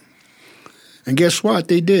am. And guess what?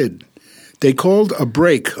 They did. They called a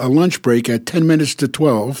lunch break at 10 minutes to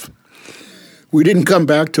 12. We didn't come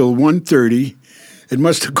back till 1:30. It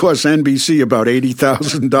must have cost NBC about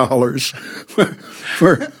 $80,000.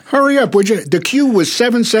 for hurry up, would you? The cue was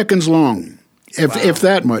 7 seconds long, if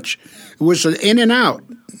that much. It was an in and out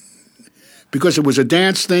because it was a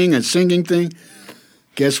dance thing and singing thing.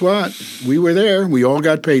 Guess what? We were there. We all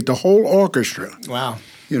got paid. The whole orchestra. Wow.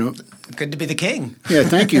 Good to be the king. Yeah,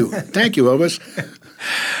 thank you. Thank you, Elvis.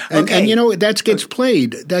 And, okay. and that gets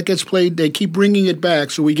played. That gets played. They keep bringing it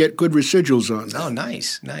back, so we get good residuals on that. Oh,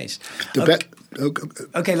 nice.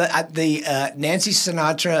 Okay. The Nancy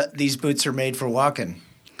Sinatra, these boots are made for walking.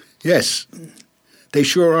 Yes, they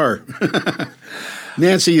sure are.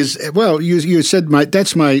 Nancy is, well, you said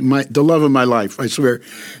that's the love of my life, I swear.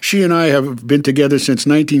 She and I have been together since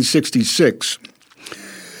 1966.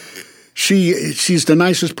 She's the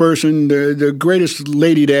nicest person, the greatest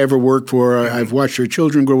lady to ever work for. I've watched her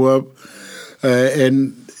children grow up,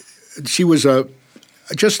 and she was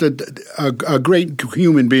just a great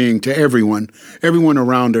human being to everyone. Everyone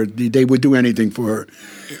around her, they would do anything for her.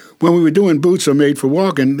 When we were doing Boots Are Made for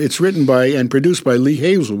Walking, it's written by and produced by Lee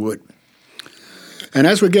Hazelwood. And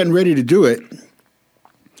as we're getting ready to do it,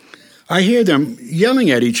 I hear them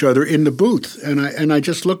yelling at each other in the booth, and I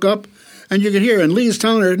just look up, and you can hear, and Lee's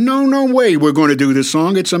telling her, no way we're going to do this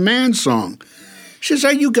song. It's a man's song. She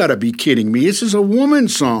says, you got to be kidding me. This is a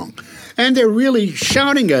woman's song. And they're really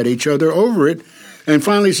shouting at each other over it. And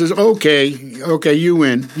finally says, okay, you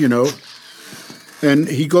win, And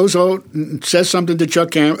he goes out and says something to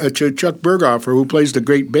Chuck Berghofer, who plays the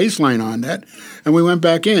great bass line on that. And we went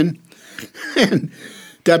back in, and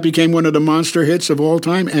that became one of the monster hits of all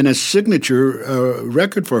time and a signature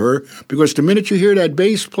record for her, because the minute you hear that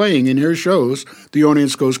bass playing in her shows, the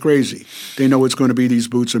audience goes crazy. They know it's going to be These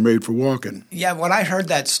Boots Are Made for Walking. Yeah, when I heard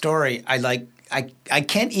that story, I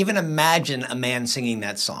can't even imagine a man singing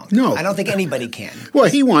that song. No. I don't think anybody can. Well,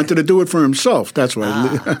 he wanted to do it for himself. That's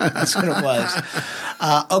why. That's what it was.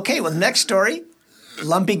 Okay, well, next story,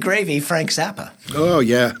 Lumpy Gravy, Frank Zappa. Oh,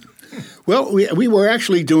 yeah. Well, we were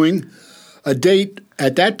actually doing a date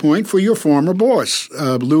at that point for your former boss,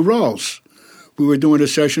 Lou Rawls. We were doing a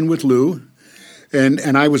session with Lou,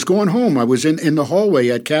 and I was going home. I was in the hallway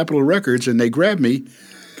at Capitol Records, and they grabbed me,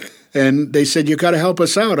 and they said, "You got to help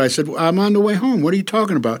us out." I said, "I'm on the way home. What are you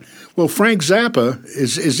talking about?" "Well, Frank Zappa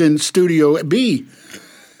is in Studio B."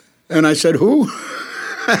 And I said, "Who?"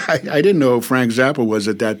 I didn't know who Frank Zappa was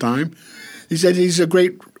at that time. He said, "He's a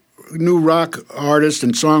great new rock artist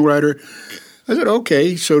and songwriter." I said,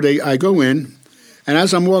 "Okay." So I go in, and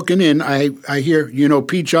as I'm walking in, I hear,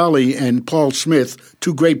 Pete Jolly and Paul Smith,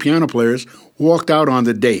 two great piano players, walked out on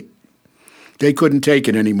the date. They couldn't take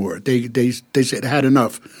it anymore. They said had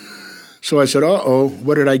enough. So I said, "Uh-oh,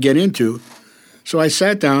 what did I get into?" So I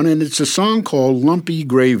sat down, and it's a song called Lumpy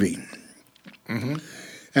Gravy. Mm-hmm.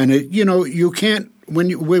 And, you can't, when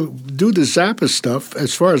you do the Zappa stuff,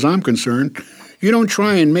 as far as I'm concerned, you don't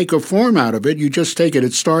try and make a form out of it. You just take it.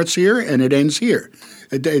 It starts here and it ends here.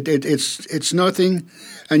 It's nothing,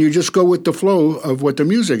 and you just go with the flow of what the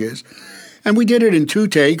music is. And we did it in 2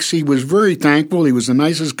 takes. He was very thankful. He was the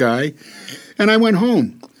nicest guy. And I went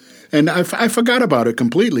home. And I forgot about it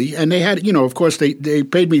completely. And they had, of course, they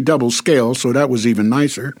paid me double scale, so that was even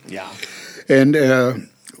nicer. Yeah. And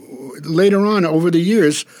later on, over the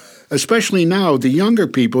years, especially now, the younger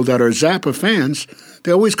people that are Zappa fans,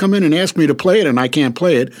 they always come in and ask me to play it, and I can't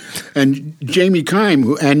play it. And Jamie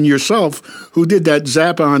Kime and yourself, who did that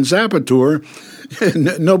Zappa on Zappa tour,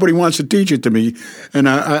 nobody wants to teach it to me, and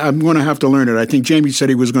I'm going to have to learn it. I think Jamie said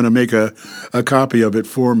he was going to make a copy of it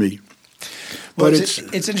for me. Well, but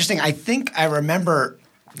it's interesting. I think I remember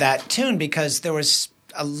that tune because there was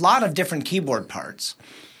a lot of different keyboard parts.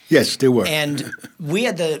 Yes, there were. And we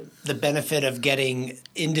had the benefit of getting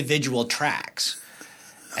individual tracks.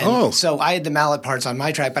 And so I had the mallet parts on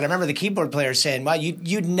my track, but I remember the keyboard player saying, "Well,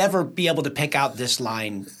 you'd never be able to pick out this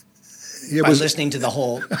line by listening to the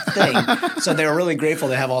whole thing." So they were really grateful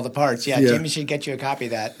to have all the parts. Yeah, Jamie should get you a copy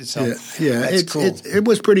of that. So that's cool. It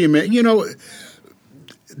was pretty amazing.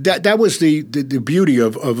 That was the beauty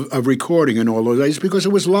of recording in all those days because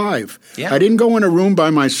it was live. Yeah. I didn't go in a room by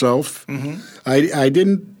myself. Mm-hmm. I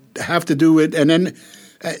didn't have to do it, and then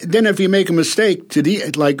if you make a mistake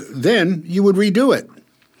then you would redo it.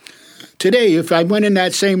 Today, if I went in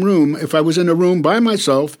that same room, if I was in a room by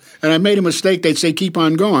myself and I made a mistake, they'd say, "Keep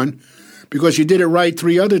on going," because you did it right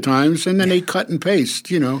 3 other times, and then they cut and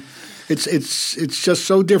paste. It's just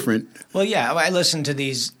so different. Well, yeah, I listened to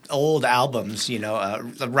these old albums,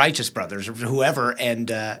 the Righteous Brothers or whoever,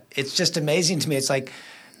 and it's just amazing to me. It's like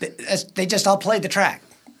they just all played the track.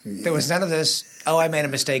 There was none of this, I made a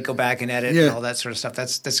mistake, go back and edit and all that sort of stuff.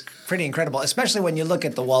 That's pretty incredible, especially when you look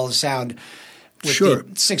at the Wall of Sound with the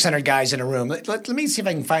 600 guys in a room. Let me see if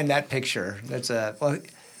I can find that picture.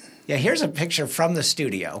 Here's a picture from the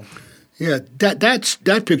studio. Yeah,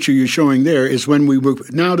 that picture you're showing there is when we were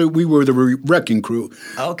the Wrecking Crew.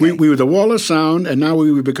 Okay. We were the Wall of Sound, and now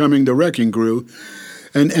we were becoming the Wrecking Crew.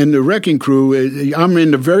 And the Wrecking Crew, I'm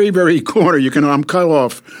in the very, very corner. I'm cut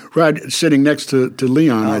off, right, sitting next to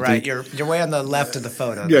Leon. Oh, I right. think. You're way on the left of the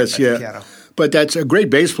photo. Yes, yeah. Piano. But that's a great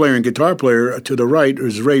bass player and guitar player. To the right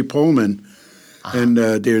is Ray Pullman, and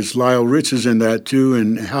there's Lyle Ritz is in that too,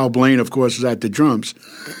 and Hal Blaine, of course, is at the drums.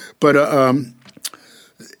 But that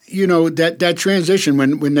transition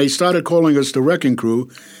when they started calling us the Wrecking Crew,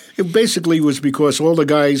 it basically was because all the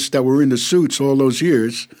guys that were in the suits all those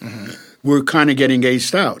years. Mm-hmm. Were kind of getting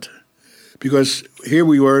aced out because here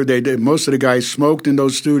we were. Most of the guys smoked in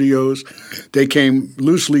those studios. They came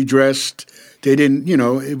loosely dressed. They didn't,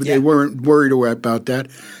 they weren't worried about that.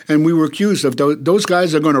 And we were accused of those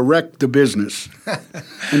guys are going to wreck the business.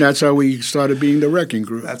 And that's how we started being the Wrecking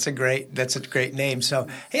Crew. That's a great name. So,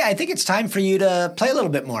 hey, I think it's time for you to play a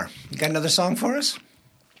little bit more. You got another song for us?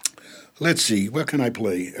 Let's see. What can I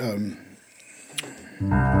play?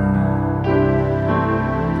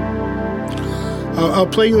 I'll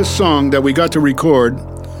play you a song that we got to record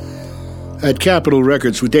at Capitol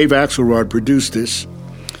Records, where Dave Axelrod produced this.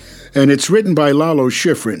 And it's written by Lalo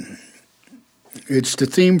Schifrin. It's the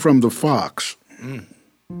theme from The Fox. Mm.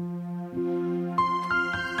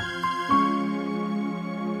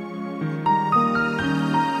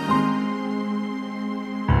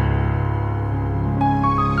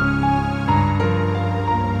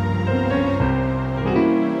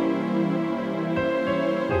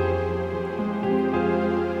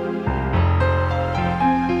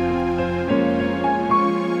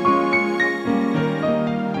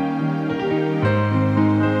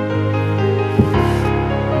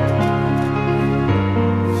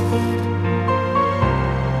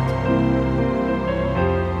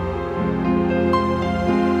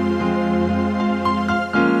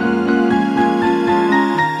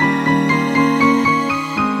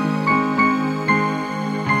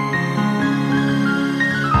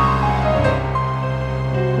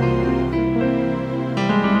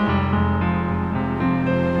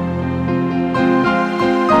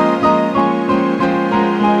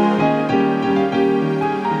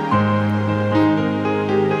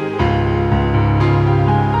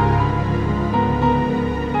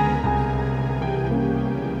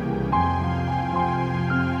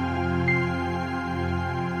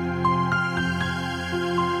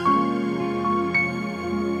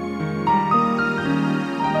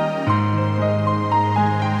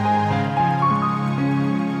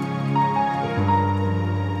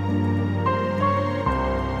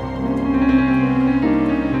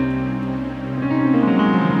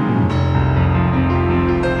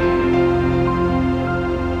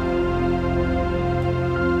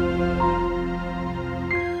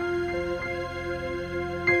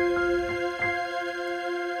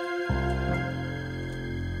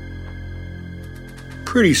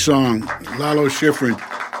 Pretty song, Lalo Schifrin.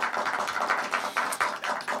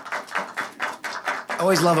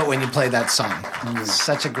 Always love it when you play that song. It's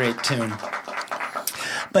such a great tune.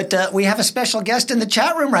 But we have a special guest in the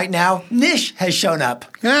chat room right now. Nish has shown up.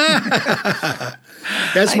 That's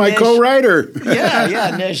my Nish. co-writer.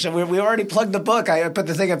 Yeah, Nish. We already plugged the book. I put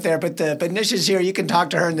the thing up there, but Nish is here. You can talk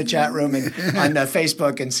to her in the chat room and on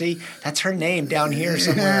Facebook and see. That's her name down here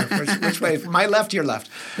somewhere. Which way? My left, your left.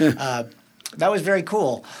 That was very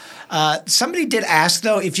cool. Somebody did ask,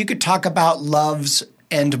 though, if you could talk about Loves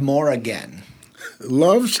and More again.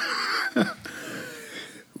 Loves?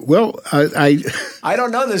 Well, I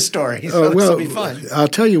don't know this story, so this will be fun. I'll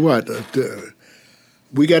tell you what.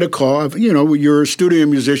 We get a call. You know, you're a studio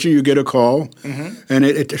musician. You get a call, and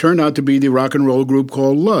it turned out to be the rock and roll group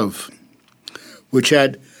called Love, which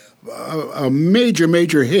had a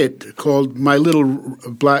major hit called My Little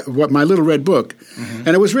Red Book, and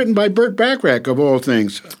it was written by Burt Bacharach of all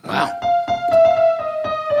things. Wow.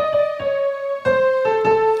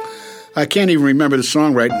 I can't even remember the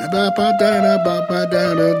song right.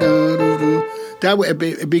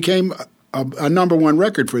 It became a number one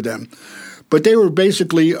record for them. But they were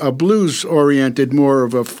basically a blues-oriented, more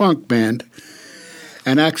of a funk band.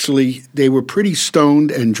 And actually, they were pretty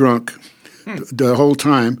stoned and drunk the whole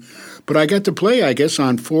time. But I got to play, I guess,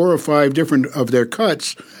 on 4 or 5 different of their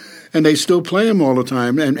cuts, and they still play them all the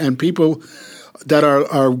time. And people that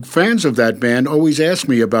are fans of that band always ask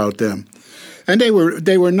me about them. And they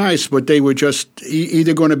were nice, but they were just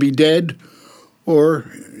either going to be dead or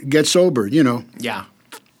get sober, you know. Yeah.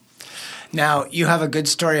 Now, you have a good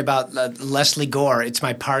story about Leslie Gore. It's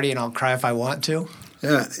my party and I'll cry if I want to.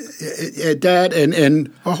 Yeah, that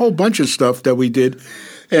and a whole bunch of stuff that we did.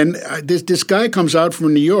 And this guy comes out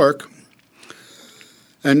from New York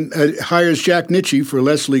and hires Jack Nitschke for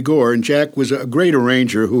Leslie Gore. And Jack was a great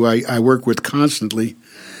arranger who I work with constantly.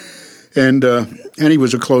 And he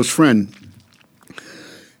was a close friend.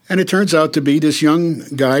 And it turns out to be this young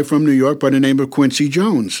guy from New York by the name of Quincy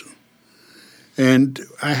Jones. And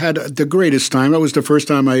I had the greatest time. That was the first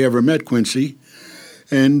time I ever met Quincy.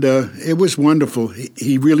 And it was wonderful.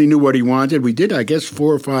 He really knew what he wanted. We did, I guess,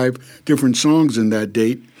 4 or 5 different songs in that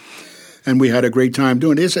date. And we had a great time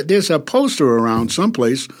doing it. There's a poster around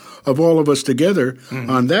someplace of all of us together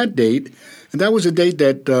on that date. And that was a date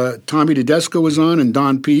that Tommy Tedesco was on and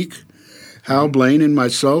Don Peake, Hal Blaine, and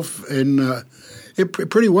myself. And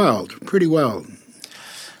pretty wild.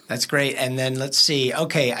 That's great. And then let's see.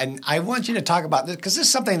 Okay, and I want you to talk about this because this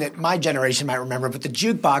is something that my generation might remember, but the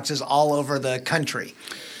jukebox is all over the country.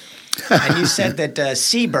 And you said that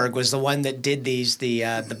Seberg was the one that did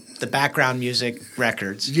the background music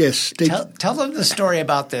records. Yes. Tell them the story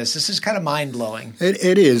about this. This is kind of mind-blowing.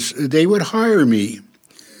 It is. They would hire me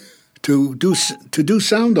to do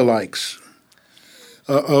sound-alikes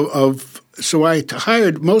So I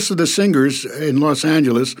hired most of the singers in Los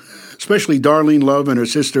Angeles, especially Darlene Love and her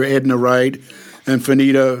sister Edna Wright and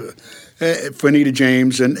Fanita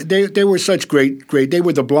James, and they were such great. They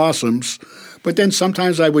were the Blossoms. But then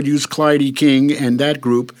sometimes I would use Clyde E. King and that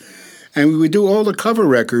group, and we would do all the cover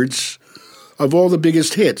records of all the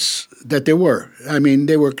biggest hits that there were. I mean,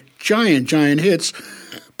 they were giant hits,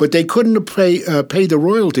 but they couldn't pay the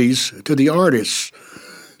royalties to the artists,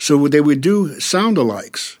 so they would do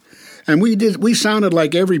sound-alikes. And we sounded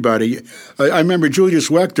like everybody. I remember Julius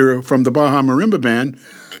Wechter from the Baja Marimba Band.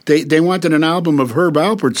 They wanted an album of Herb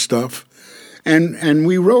Alpert stuff, and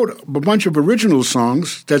we wrote a bunch of original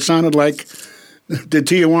songs that sounded like the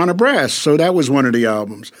Tijuana Brass. So that was one of the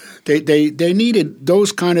albums. They needed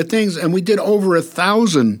those kind of things, and we did over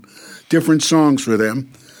 1,000 different songs for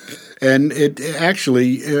them. And it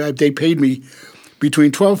actually they paid me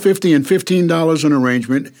between $12.50 and $15 an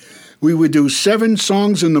arrangement. We would do 7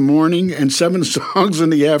 songs in the morning and 7 songs in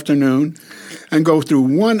the afternoon and go through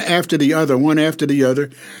one after the other.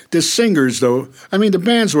 The singers, though, I mean, the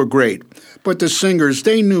bands were great, but the singers,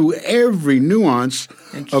 they knew every nuance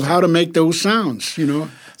of how to make those sounds, you know.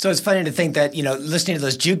 So it's funny to think that, listening to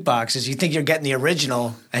those jukeboxes, you think you're getting the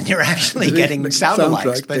original and you're actually getting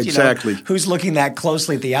sound-alikes. But, exactly. Who's looking that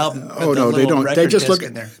closely at the album? Oh, no, they don't. They just look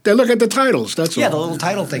at the titles, that's all. Yeah, the little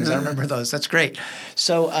title things. I remember those. That's great.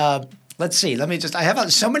 So let's see. I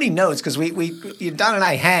have so many notes because Don and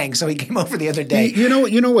I hang, so he came over the other day.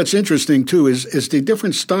 You know what's interesting, too, is the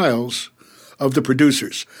different styles of the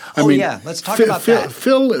producers. Let's talk about that.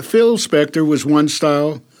 Phil Spector was one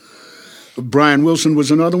style. Brian Wilson was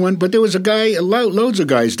another one, but there was loads of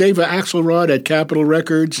guys. Dave Axelrod at Capitol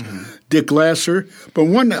Records, Dick Glasser, but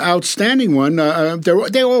one outstanding one.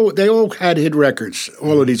 They all had hit records.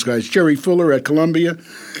 All of these guys. Jerry Fuller at Columbia.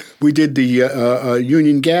 We did the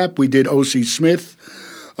Union Gap. We did O.C. Smith.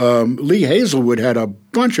 Lee Hazelwood had a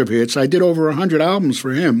bunch of hits. I did over 100 albums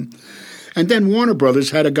for him. And then Warner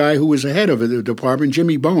Brothers had a guy who was the head of the department,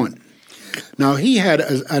 Jimmy Bowen. Now, he had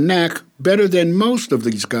a knack better than most of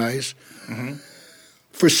these guys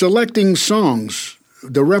for selecting songs,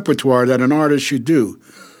 the repertoire that an artist should do.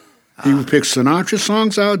 He would pick Sinatra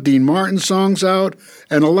songs out, Dean Martin songs out,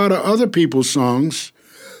 and a lot of other people's songs.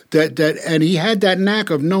 And he had that knack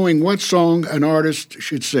of knowing what song an artist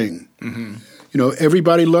should sing. You know,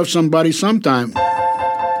 Everybody Loves Somebody Sometime.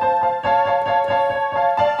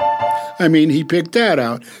 I mean, he picked that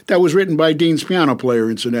out. That was written by Dean's piano player,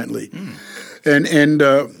 incidentally. And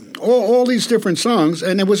all these different songs.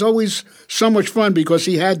 And it was always so much fun because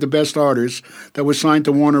he had the best artists that was signed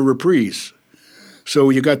to Warner Reprise.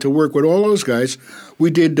 So you got to work with all those guys.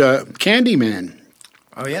 We did Candyman.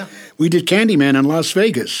 Oh, yeah? We did Candyman in Las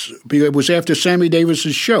Vegas. It was after Sammy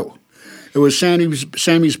Davis's show. It was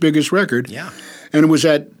Sammy's biggest record. Yeah. And it was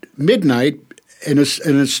at midnight in a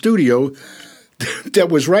studio that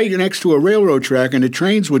was right next to a railroad track, and the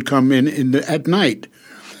trains would come in at night.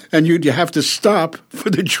 And you'd have to stop for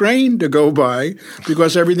the train to go by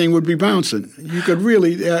because everything would be bouncing. You could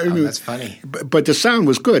really that's funny. But the sound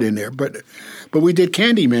was good in there. But we did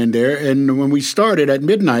Candyman there, and when we started at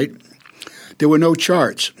midnight, there were no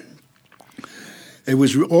charts. It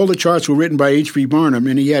was all the charts were written by H.B. Barnum,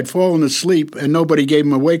 and he had fallen asleep, and nobody gave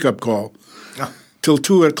him a wake-up call till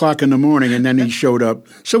 2 o'clock in the morning, and then he showed up.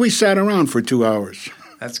 So we sat around for 2 hours.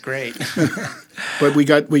 That's great. But we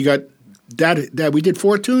got that we did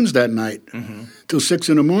 4 tunes that night till 6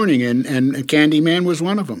 in the morning, and Candyman was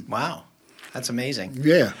one of them. Wow. That's amazing.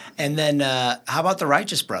 Yeah. And then how about the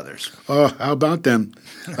Righteous Brothers? Oh, how about them?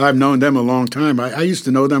 I've known them a long time. I used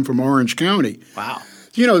to know them from Orange County. Wow.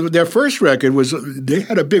 You know, their first record they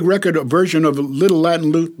had a big record version of Little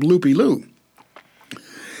Latin Loopy Loo.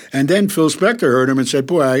 And then Phil Spector heard him and said,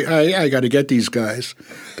 boy, I got to get these guys.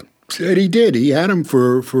 And he did. He had them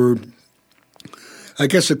for I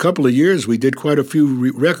guess a couple of years. We did quite a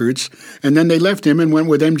few records. And then they left him and went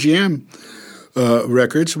with MGM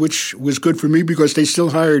Records, which was good for me because they still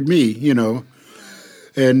hired me, you know.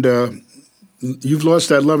 And You've Lost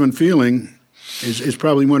That Love and Feeling is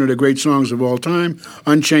probably one of the great songs of all time.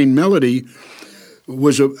 Unchained Melody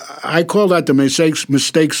I call that the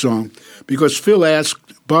mistake song because Phil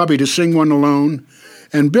asked Bobby to sing one alone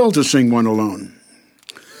and Bill to sing one alone,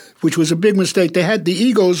 which was a big mistake. The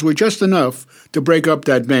egos were just enough to break up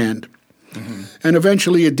that band. And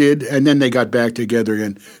eventually it did, and then they got back together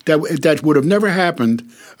again. That would have never happened,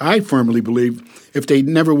 I firmly believe, if they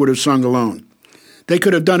never would have sung alone. They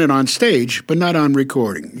could have done it on stage, but not on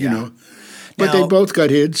recording, you know. But they both got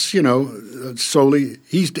hits, you know, solely.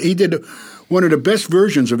 He did one of the best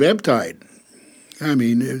versions of Ebb Tide. I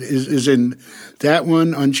mean, is in that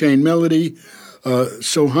one, Unchained Melody,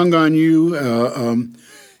 So Hung on You.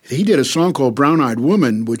 He did a song called Brown Eyed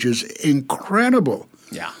Woman, which is incredible.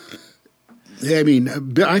 Yeah. I mean,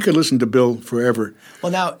 I could listen to Bill forever.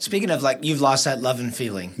 Well, now, speaking of, like, You've Lost That Love and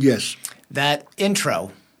Feeling. Yes. That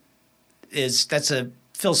intro, that's a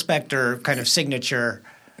Phil Spector kind of signature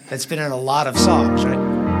that's been in a lot of songs, right?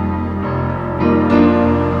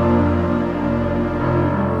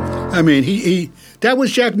 I mean, that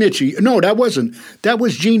was Jack Nitzsche. No, that wasn't. That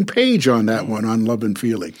was Gene Page on that one, on Love and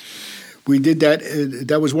Feeling. We did that.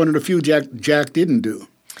 That was one of the few Jack didn't do.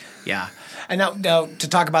 Yeah. And now to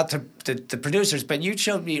talk about the producers, but you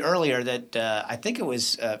showed me earlier that I think it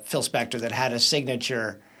was Phil Spector that had a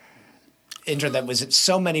signature intro that was at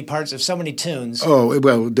so many parts of so many tunes. Oh,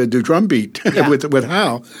 well, the drum beat with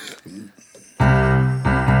Hal.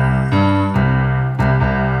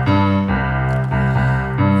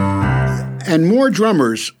 And more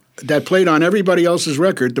drummers that played on everybody else's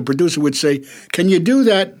record, the producer would say, can you do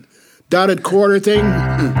that dotted quarter thing?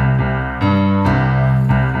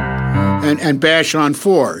 And bash on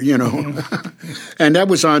 4, you know. And that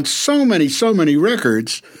was on so many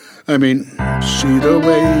records. I mean, see the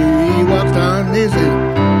way he walks down this.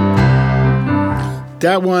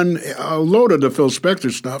 That one, a load of the Phil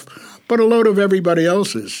Spector stuff, but a load of everybody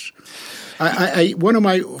else's. One of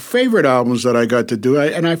my favorite albums that I got to do,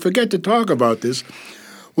 and I forget to talk about this,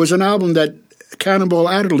 was an album that Cannonball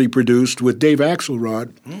Adderley produced with Dave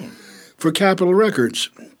Axelrod for Capitol Records.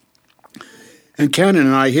 And Cannon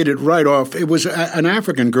and I hit it right off. It was an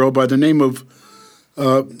African girl by the name of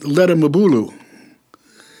Letta Mabulu.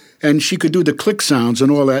 And she could do the click sounds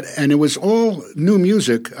and all that. And it was all new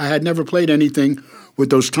music. I had never played anything with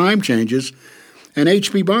those time changes. And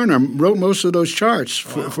H.B. Barnum wrote most of those charts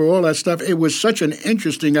for all that stuff. It was such an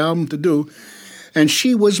interesting album to do. And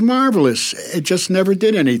she was marvelous. It just never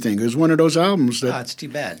did anything. It was one of those albums that it's too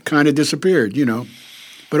bad. Kind of disappeared, you know.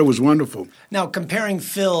 but it was wonderful. Now, comparing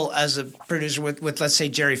Phil as a producer with let's say,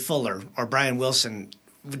 Jerry Fuller or Brian Wilson,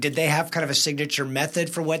 did they have kind of a signature method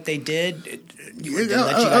for what they did? Did they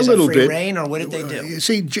let you guys a little have free bit. reign, or what did they do?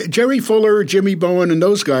 See, Jerry Fuller, Jimmy Bowen, and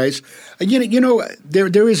those guys,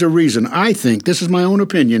 there is a reason. I think, this is my own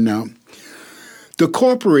opinion now, the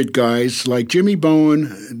corporate guys like Jimmy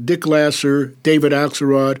Bowen, Dick Lasser, David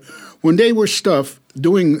Axelrod, when they were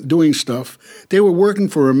doing stuff, they were working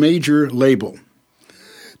for a major label.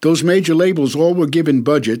 Those major labels all were given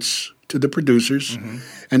budgets to the producers,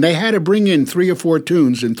 and they had to bring in 3 or 4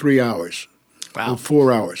 tunes in 3 hours, or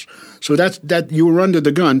 4 hours. So that you were under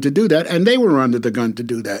the gun to do that, and they were under the gun to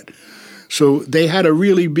do that. So they had to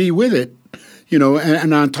really be with it,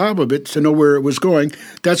 and on top of it to know where it was going.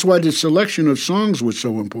 That's why the selection of songs was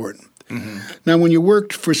so important. Now, when you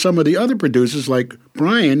worked for some of the other producers like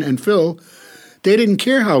Brian and Phil, they didn't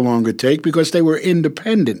care how long it take because they were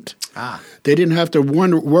independent. They didn't have to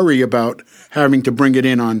worry about having to bring it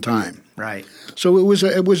in on time. Right. So it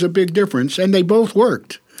was a big difference, and they both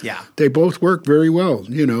worked. Yeah. They both worked very well,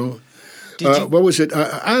 What was it?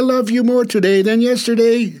 I Love You More Today Than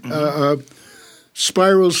Yesterday.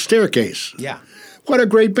 Spiral Staircase. Yeah. What a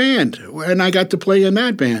great band. And I got to play in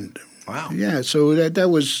that band. Wow. Yeah, so that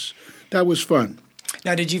was fun.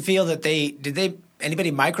 Now, did you feel that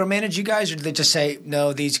anybody micromanage you guys, or did they just say,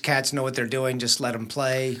 no, these cats know what they're doing, just let them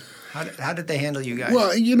play? How did they handle you guys?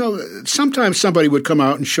 Well, sometimes somebody would come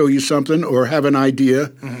out and show you something or have an idea.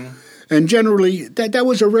 Mm-hmm. And generally, that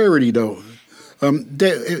was a rarity, though.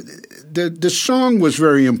 The song was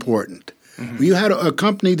very important. Mm-hmm. You had to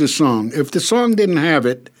accompany the song. If the song didn't have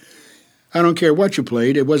it, I don't care what you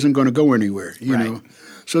played, it wasn't going to go anywhere, you know.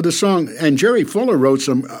 So the song, and Jerry Fuller wrote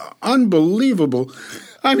some unbelievable,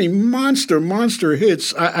 monster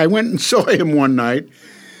hits. I went and saw him one night,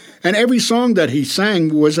 and every song that he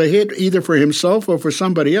sang was a hit either for himself or for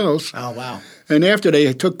somebody else. Oh, wow. And after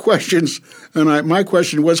they took questions, and my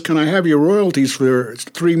question was, can I have your royalties for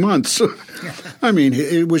 3 months?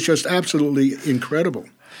 It was just absolutely incredible.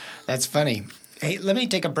 That's funny. Hey, let me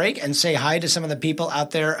take a break and say hi to some of the people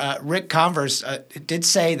out there. Rick Converse did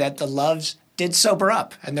say that the Loves did sober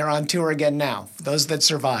up, and they're on tour again now, those that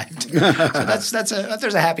survived. So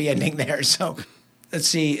there's a happy ending there. So let's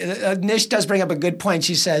see. Nish does bring up a good point.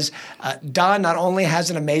 She says, Don not only has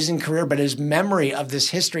an amazing career, but his memory of this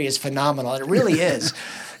history is phenomenal. It really is.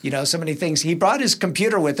 So many things. He brought his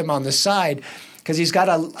computer with him on the side because he's got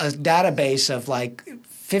a database of like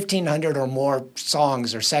 1,500 or more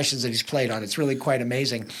songs or sessions that he's played on. It's really quite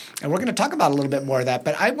amazing. And we're going to talk about a little bit more of that.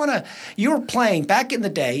 But you were playing, back in the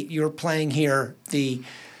day, you were playing here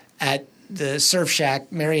at the Surf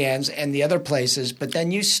Shack, Marianne's, and the other places, but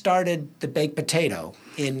then you started the Baked Potato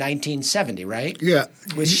in 1970, right? Yeah.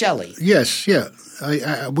 With Shelley. Yes, yeah.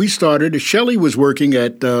 We started, Shelley was working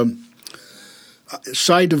at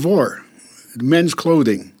Cy DeVore, men's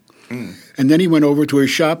clothing. Mm. And then he went over to a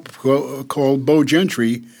shop called Bo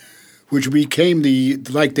Gentry, which became the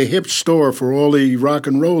hip store for all the rock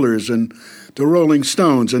and rollers and the Rolling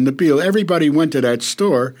Stones and the Beatles. Everybody went to that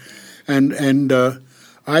store, and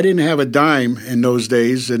I didn't have a dime in those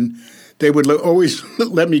days, and they would always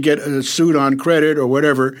let me get a suit on credit or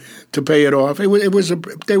whatever to pay it off.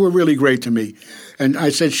 They were really great to me. And I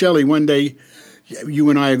said, Shelley, one day you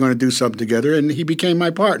and I are going to do something together, and he became my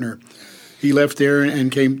partner. He left there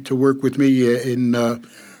and came to work with me in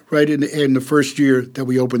the first year that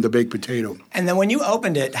we opened the Baked Potato. And then when you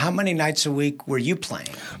opened it, how many nights a week were you playing?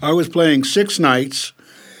 I was playing 6 nights,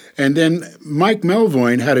 and then Mike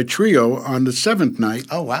Melvoin had a trio on the 7th night.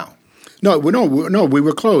 Oh, wow. No, we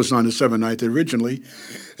were closed on the 7th night originally,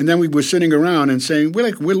 and then we were sitting around and saying,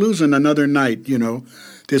 we're losing another night,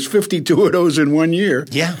 There's 52 of those in 1 year.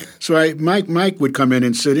 Yeah. So Mike would come in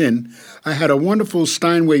and sit in. I had a wonderful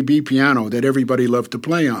Steinway B piano that everybody loved to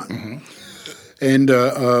play on. Mm-hmm. And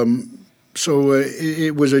so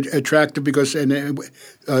it was attractive because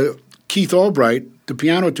Keith Albright, the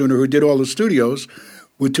piano tuner who did all the studios,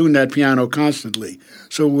 would tune that piano constantly.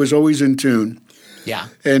 So it was always in tune. Yeah.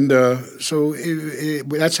 And so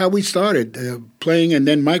that's how we started playing. And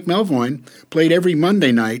then Mike Melvoin played every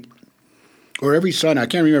Monday night or every Sunday. I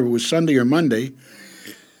can't remember if it was Sunday or Monday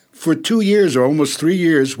for 2 years or almost 3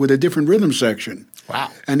 years with a different rhythm section.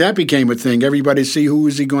 Wow. And that became a thing. Everybody see who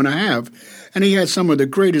is he going to have. And he had some of the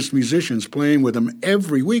greatest musicians playing with him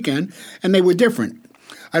every weekend, and they were different.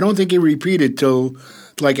 I don't think he repeated till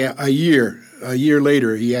like a year. A year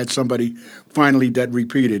later, he had somebody finally that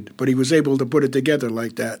repeated, but he was able to put it together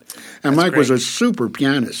like that. And That's Mike great. was a super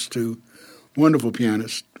pianist, too. Wonderful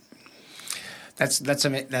pianist.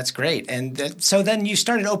 That's great. And so then you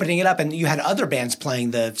started opening it up, and you had other bands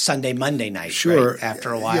playing the Sunday, Monday night. Sure. Right?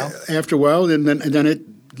 After a while. Yeah, after a while, and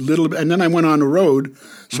then I went on the road,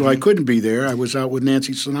 so I couldn't be there. I was out with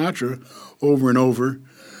Nancy Sinatra over and over,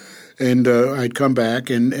 and I'd come back,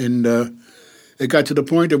 and it got to the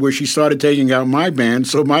point where she started taking out my band,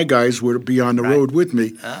 so my guys would be on the road with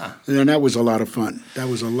me, and then that was a lot of fun.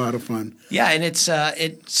 Yeah, and it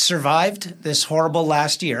survived this horrible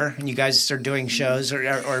last year, and you guys are doing shows, or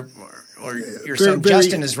your son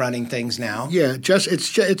Justin is running things now. Yeah,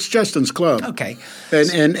 it's Justin's club. Okay,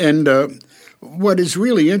 and what is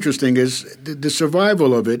really interesting is the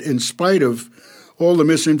survival of it, in spite of all the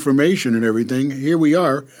misinformation and everything. Here we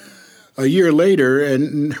are, a year later,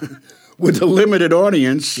 and with a limited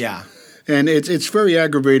audience. Yeah. And it's very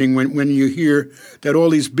aggravating when you hear that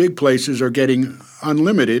all these big places are getting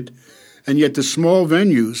unlimited, and yet the small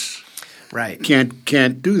venues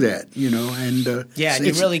can't do that, And and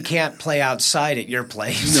you really can't play outside at your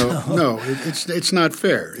place. No, it's not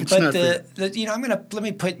fair. Let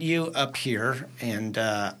me put you up here, and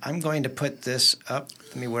I'm going to put this up.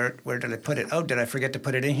 Where did I put it? Oh, did I forget to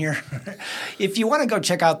put it in here? If you want to go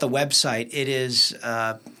check out the website, it is.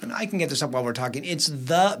 I can get this up while we're talking. It's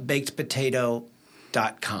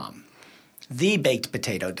thebakedpotato.com.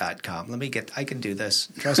 Thebakedpotato.com. I can do this.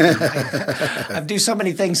 Trust me. I do so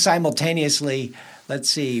many things simultaneously. Let's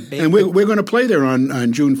see. And we're going to play there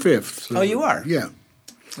on June 5th. So, oh, you are? Yeah.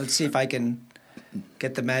 Let's see if I can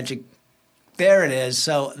get the magic. There it is.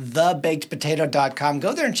 So thebakedpotato.com.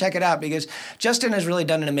 Go there and check it out, because Justin has really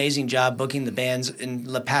done an amazing job booking the bands in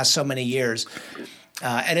the past so many years.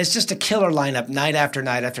 And it's just a killer lineup night after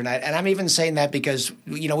night after night. And I'm even saying that because,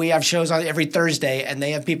 we have shows on every Thursday, and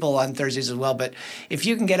they have people on Thursdays as well. But if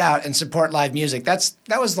you can get out and support live music, that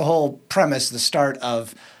was the whole premise, the start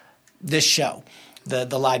of this show. The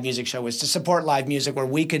live music show was to support live music, where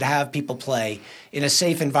we could have people play in a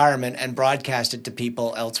safe environment and broadcast it to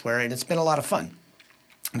people elsewhere. And it's been a lot of fun.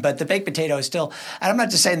 But the Baked Potato is still, and I'm not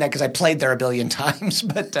just saying that because I played there a billion times,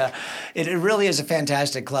 but it really is a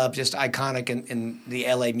fantastic club, just iconic in the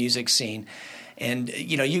LA music scene. And,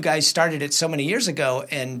 you guys started it so many years ago,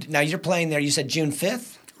 and now you're playing there, you said June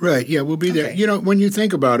 5th? Right, yeah, we'll be there. When you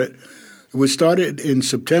think about it, it was started in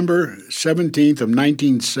September 17th of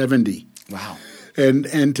 1970. Wow.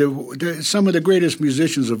 And to some of the greatest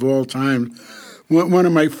musicians of all time. One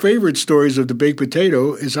of my favorite stories of the Baked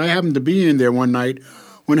Potato is I happened to be in there one night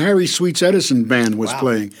when Harry Sweet's Edison band was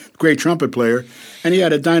playing, great trumpet player, and he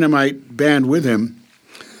had a dynamite band with him.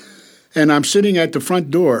 And I'm sitting at the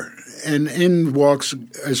front door, and in walks,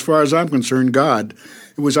 as far as I'm concerned, God.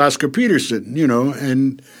 It was Oscar Peterson,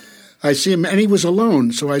 and I see him, and he was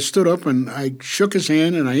alone. So I stood up and I shook his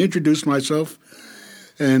hand and I introduced myself,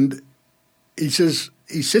 and he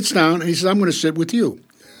sits down and he says, "I'm going to sit with you."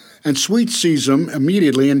 And Sweet sees him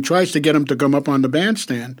immediately and tries to get him to come up on the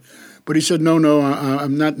bandstand. But he said, no,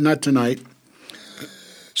 I'm not tonight.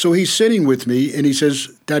 So he's sitting with me, and he says,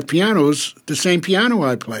 "That piano's the same piano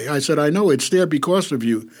I play." I said, "I know, it's there because of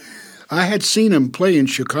you." I had seen him play in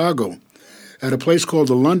Chicago at a place called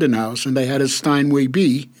the London House, and they had a Steinway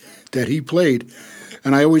B that he played.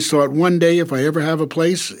 And I always thought, one day if I ever have a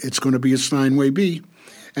place, it's going to be a Steinway B.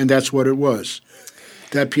 And that's what it was.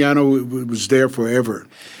 That piano was there forever.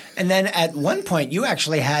 And then at one point, you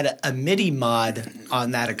actually had a MIDI mod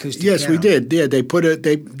on that acoustic piano. Yes, we did. Yeah, they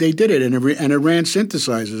did it, and it ran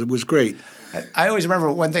synthesizers. It was great. I always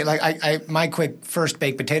remember one thing. Like my quick first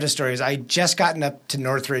baked potato story is I just gotten up to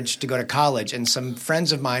Northridge to go to college, and some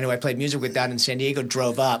friends of mine who I played music with down in San Diego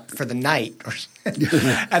drove up for the night,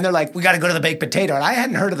 and they're like, "We got to go to the Baked Potato." And I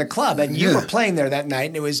hadn't heard of the club, and you were playing there that night,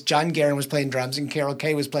 and it was John Guerin was playing drums, and Carol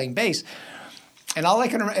Kay was playing bass, and all I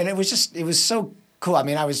can remember, and it was so cool. I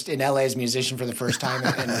mean, I was in LA as a musician for the first time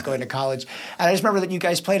and going to college, and I just remember that you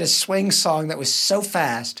guys played a swing song that was so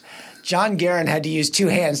fast. John Guerin had to use two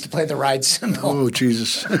hands to play the ride cymbal. Oh,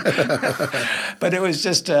 Jesus. But it was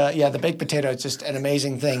just, the baked potato is just an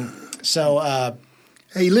amazing thing. So,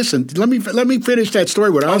 hey, listen, let me finish that story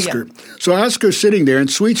with Oscar. Yeah. So Oscar's sitting there, and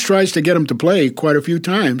Sweets tries to get him to play quite a few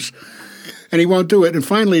times, and he won't do it. And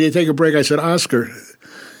finally, they take a break. I said, "Oscar,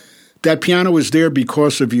 that piano is there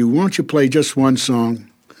because of you. Won't you play just one song?"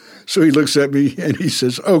 So he looks at me, and he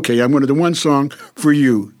says, "Okay, I'm going to do one song for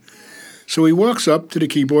you." So he walks up to the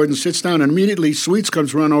keyboard and sits down, and immediately Sweets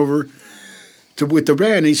comes run over with the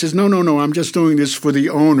band. And he says, no, I'm just doing this for the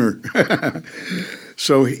owner.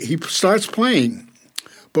 So he starts playing.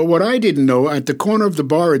 But what I didn't know, at the corner of the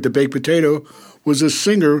bar at the Baked Potato was a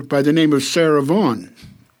singer by the name of Sarah Vaughan.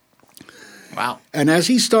 Wow. And as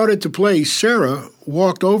he started to play, Sarah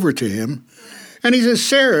walked over to him, And he says,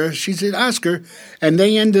 Sarah. She said, Oscar. And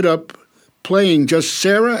they ended up playing just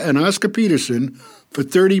Sarah and Oscar Peterson for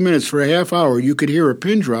 30 minutes, for a half hour. You could hear a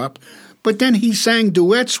pin drop. But then he sang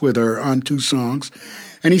duets with her on 2 songs,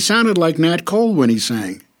 and he sounded like Nat Cole when he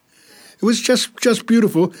sang. It was just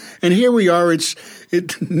beautiful. And here we are.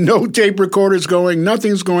 No tape recorders going.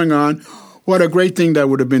 Nothing's going on. What a great thing that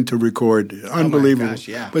would have been to record. Unbelievable. Oh my gosh,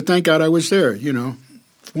 yeah. But thank God I was there,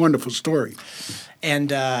 Wonderful story.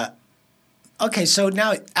 And, okay, so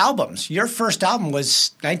now albums. Your first album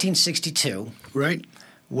was 1962. Right.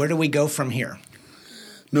 Where do we go from here?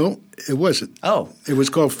 No, it wasn't. Oh. It was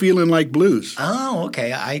called Feeling Like Blues. Oh,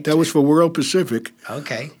 okay. That was for World Pacific.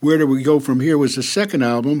 Okay. Where Do We Go From Here was the second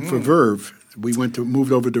album for Verve. We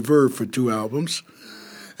moved over to Verve for 2 albums,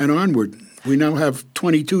 and onward. We now have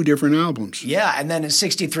 22 different albums. Yeah, and then in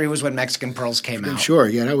 63 was when Mexican Pearls came out. Sure,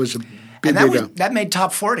 yeah, that was a big that made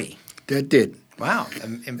top 40. That did. Wow,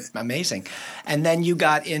 amazing. And then you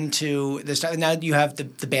got into this. Now you have the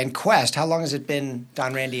band Quest. How long has it been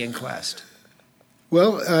Don Randi and Quest?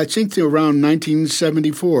 Well, I think around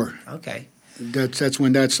 1974. Okay. That's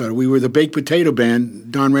when that started. We were the Baked Potato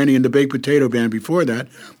Band, Don Randi and the Baked Potato Band before that,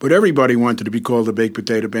 but everybody wanted to be called the Baked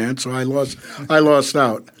Potato Band, so I lost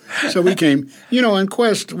out. So we came, and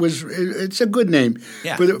Quest it's a good name.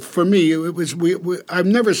 Yeah. But for me, it was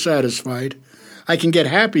I'm never satisfied. I can get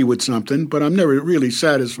happy with something, but I'm never really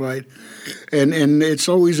satisfied. And it's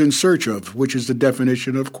always in search of, which is the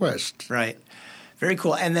definition of Quest. Right. Very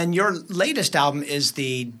cool. And then your latest album is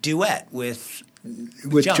the duet with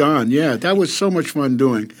John. Yeah, that was so much fun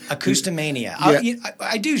doing. Acoustomania. Yeah.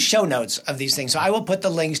 I do show notes of these things, so I will put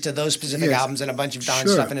the links to those specific albums and a bunch of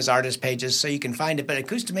Don's stuff in his artist pages so you can find it. But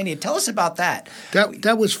Acoustomania, tell us about that.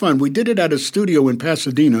 That was fun. We did it at a studio in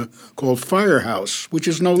Pasadena called Firehouse, which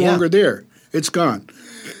is no longer there. It's gone.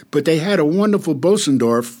 But they had a wonderful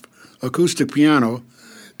Bosendorf acoustic piano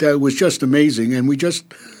that was just amazing. And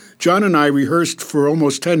John and I rehearsed for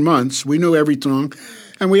almost 10 months. We knew every song.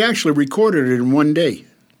 And we actually recorded it in one day.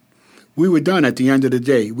 We were done at the end of the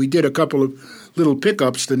day. We did a couple of little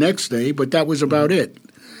pickups the next day, but that was about it.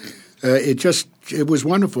 It was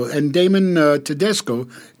wonderful. And Damon Tedesco,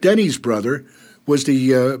 Denny's brother, was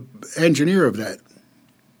the engineer of that.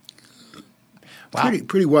 Wow.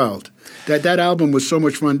 Pretty wild. That album was so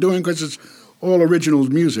much fun doing because it's all original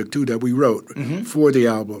music, too, that we wrote for the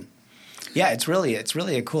album. Yeah, it's really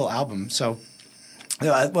a cool album. So,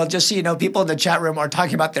 well, just so you know, people in the chat room are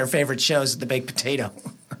talking about their favorite shows at the Baked Potato.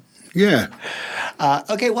 Yeah.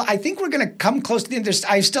 Okay, well, I think we're going to come close to the end.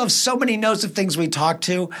 I still have so many notes of things we talked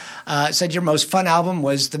to. Said your most fun album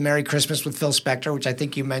was the Merry Christmas with Phil Spector, which I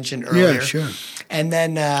think you mentioned earlier. Yeah, sure. And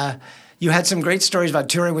then you had some great stories about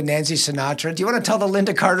touring with Nancy Sinatra. Do you want to tell the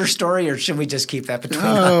Linda Carter story, or should we just keep that between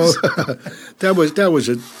us? that was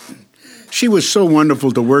a... She was so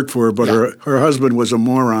wonderful to work for, but her husband was a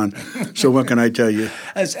moron. So what can I tell you?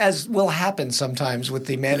 As will happen sometimes with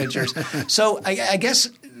the managers. So I guess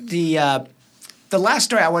the last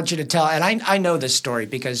story I want you to tell, and I know this story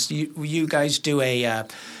because you guys do a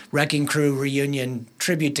Wrecking Crew reunion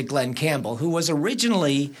tribute to Glenn Campbell, who was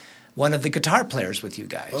originally one of the guitar players with you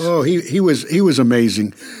guys. Oh, he was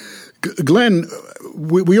amazing. Glenn,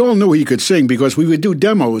 we all knew he could sing because we would do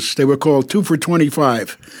demos. They were called 2 for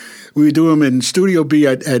 25. We would do them in Studio B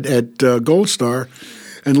at Gold Star,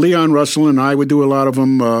 and Leon Russell and I would do a lot of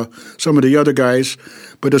them, some of the other guys.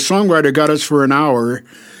 But the songwriter got us for an hour,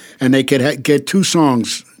 and they could get 2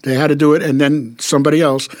 songs. They had to do it, and then somebody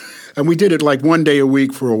else. And we did it like one day a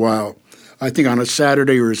week for a while, I think on a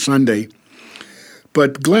Saturday or a Sunday.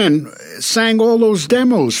 But Glenn sang all those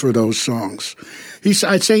demos for those songs.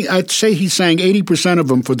 I'd say he sang 80% of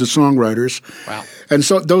them for the songwriters. Wow. And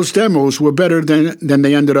so those demos were better than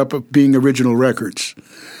they ended up being original records.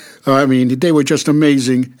 I mean, they were just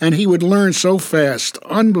amazing. And he would learn so fast.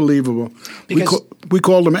 Unbelievable. We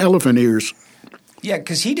called them elephant ears. Yeah,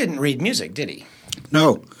 because he didn't read music, did he?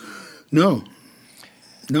 No,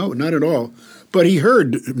 not at all. But he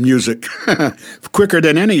heard music quicker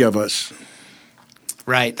than any of us.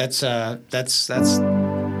 Right. That's.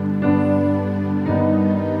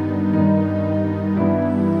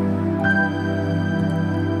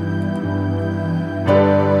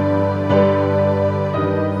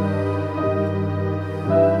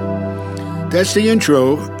 That's the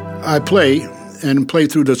intro I play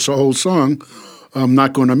through the whole song, I'm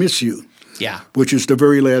Not Gonna Miss You. Yeah. Which is the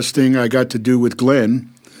very last thing I got to do with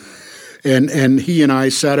Glenn. And he and I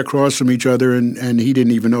sat across from each other, and he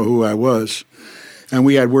didn't even know who I was. And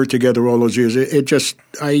we had worked together all those years.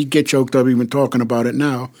 I get choked up even talking about it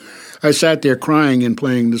now. I sat there crying and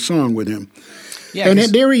playing the song with him. Yeah, and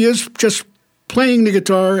there he is, just playing the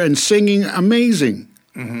guitar and singing amazing.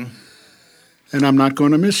 Mm-hmm. And I'm not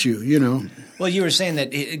going to miss you, you know. Well, you were saying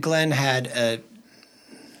that Glenn had a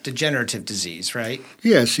degenerative disease, right?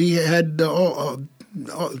 Yes, he had,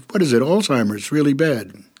 Alzheimer's, really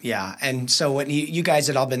bad. Yeah, and so when you guys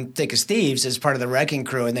had all been thick as thieves as part of the Wrecking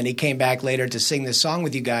Crew, and then he came back later to sing this song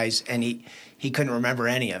with you guys, and he couldn't remember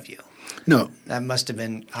any of you. No. That must have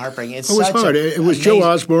been heartbreaking. It was hard. It was Joe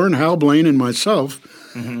Osborne, Hal Blaine, and myself.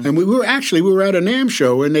 Mm-hmm. And we were at a NAMM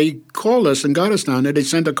show, and they called us and got us down there. They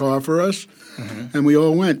sent a car for us, mm-hmm. and we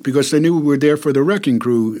all went because they knew we were there for the Wrecking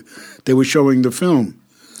Crew. They were showing the film.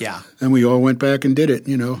 Yeah. And we all went back and did it,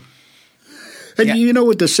 you know. And you know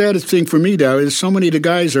what the saddest thing for me now is so many of the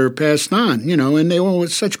guys are passed on, you know, and they all were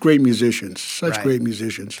such great musicians, great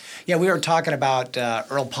musicians. Yeah, we were talking about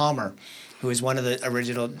Earl Palmer, who is one of the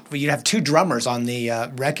original. Well, you'd have two drummers on the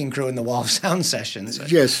Wrecking Crew in the Wall of Sound sessions.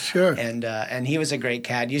 Yes, sure. And he was a great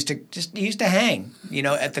cat. He used to hang, you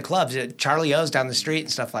know, at the clubs, at Charlie O's down the street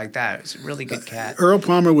and stuff like that. It was a really good cat. Earl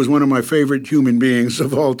Palmer was one of my favorite human beings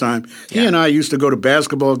of all time. He and I used to go to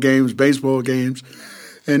basketball games, baseball games.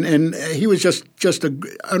 And he was just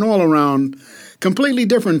an all-around, completely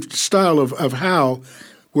different style of Hal,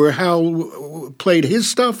 where Hal played his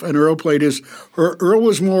stuff and Earl played his. Earl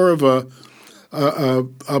was more of a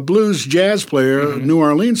blues jazz player, mm-hmm. New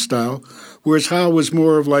Orleans style, whereas Hal was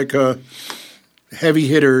more of like a heavy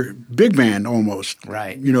hitter, big band almost.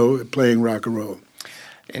 Right. You know, playing rock and roll.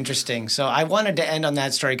 Interesting. So I wanted to end on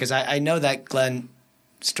that story because I know that Glenn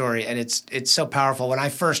story, and it's so powerful. When I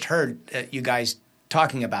first heard you guys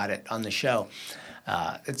talking about it on the show,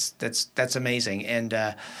 that's amazing.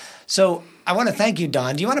 And so I want to thank you,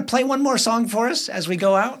 Don. Do you want to play one more song for us as we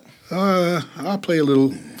go out? I'll play a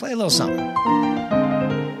little something.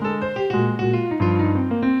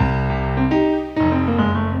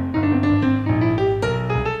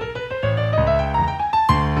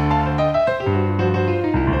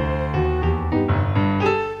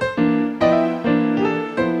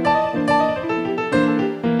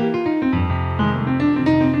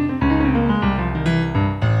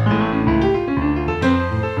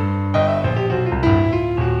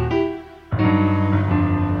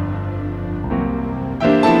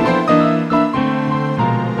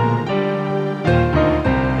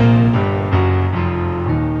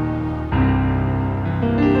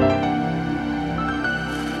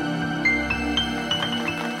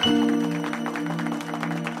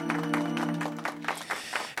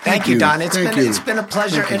 Thank you, Don. It's been a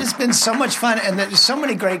pleasure. It has been so much fun, and there's so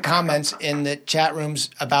many great comments in the chat rooms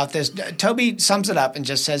about this. Toby sums it up and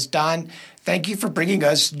just says, Don, thank you for bringing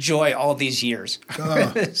us joy all these years.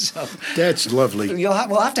 Oh, so, that's lovely. We'll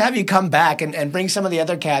have to have you come back and bring some of the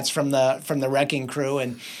other cats from the Wrecking Crew,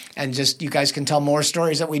 and just you guys can tell more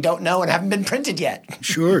stories that we don't know and haven't been printed yet.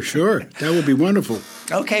 Sure. That would be wonderful.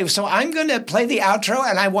 Okay, so I'm going to play the outro,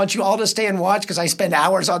 and I want you all to stay and watch because I spend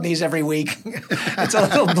hours on these every week. It's a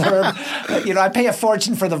little blurb. You know, I pay a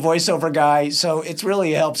fortune for the voiceover guy, so it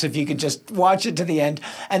really helps if you could just watch it to the end.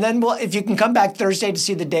 And then if you can come back Thursday to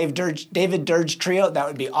see the David Dirge Trio, that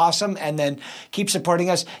would be awesome. And then keep supporting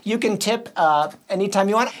us. You can tip anytime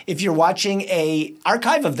you want. If you're watching a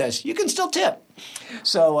archive of this, you can still tip.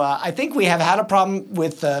 So I think we have had a problem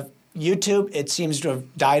with YouTube. It seems to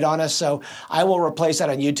have died on us. So I will replace that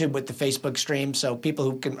on YouTube with the Facebook stream so people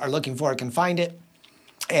who are looking for it can find it.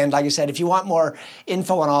 And like I said, if you want more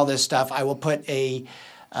info on all this stuff, I will put a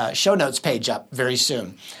show notes page up very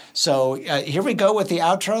soon. So here we go with the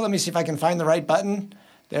outro. Let me see if I can find the right button.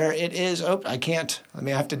 There it is. Oh, I can't. Let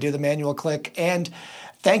me have to do the manual click. And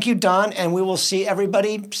thank you, Don, and we will see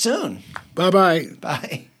everybody soon. Bye-bye.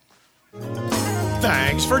 Bye.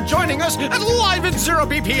 Thanks for joining us at Live at 0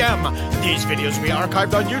 BPM. These videos will be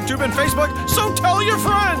archived on YouTube and Facebook, so tell your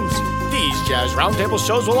friends. These Jazz Roundtable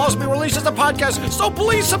shows will also be released as a podcast, so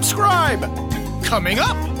please subscribe. Coming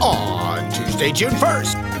up on Tuesday, June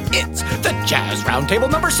 1st, it's the Jazz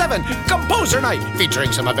Roundtable number 7, Composer Night,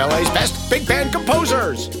 featuring some of LA's best big band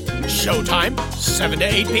composers. Showtime, 7 to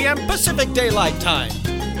 8 p.m. Pacific Daylight Time.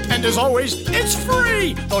 And as always, it's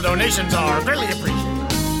free, though donations are greatly appreciated.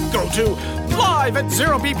 Go to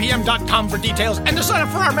live@0bpm.com for details and to sign up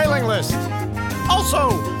for our mailing list. Also,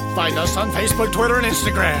 find us on Facebook, Twitter, and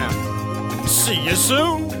Instagram. See you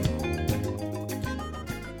soon.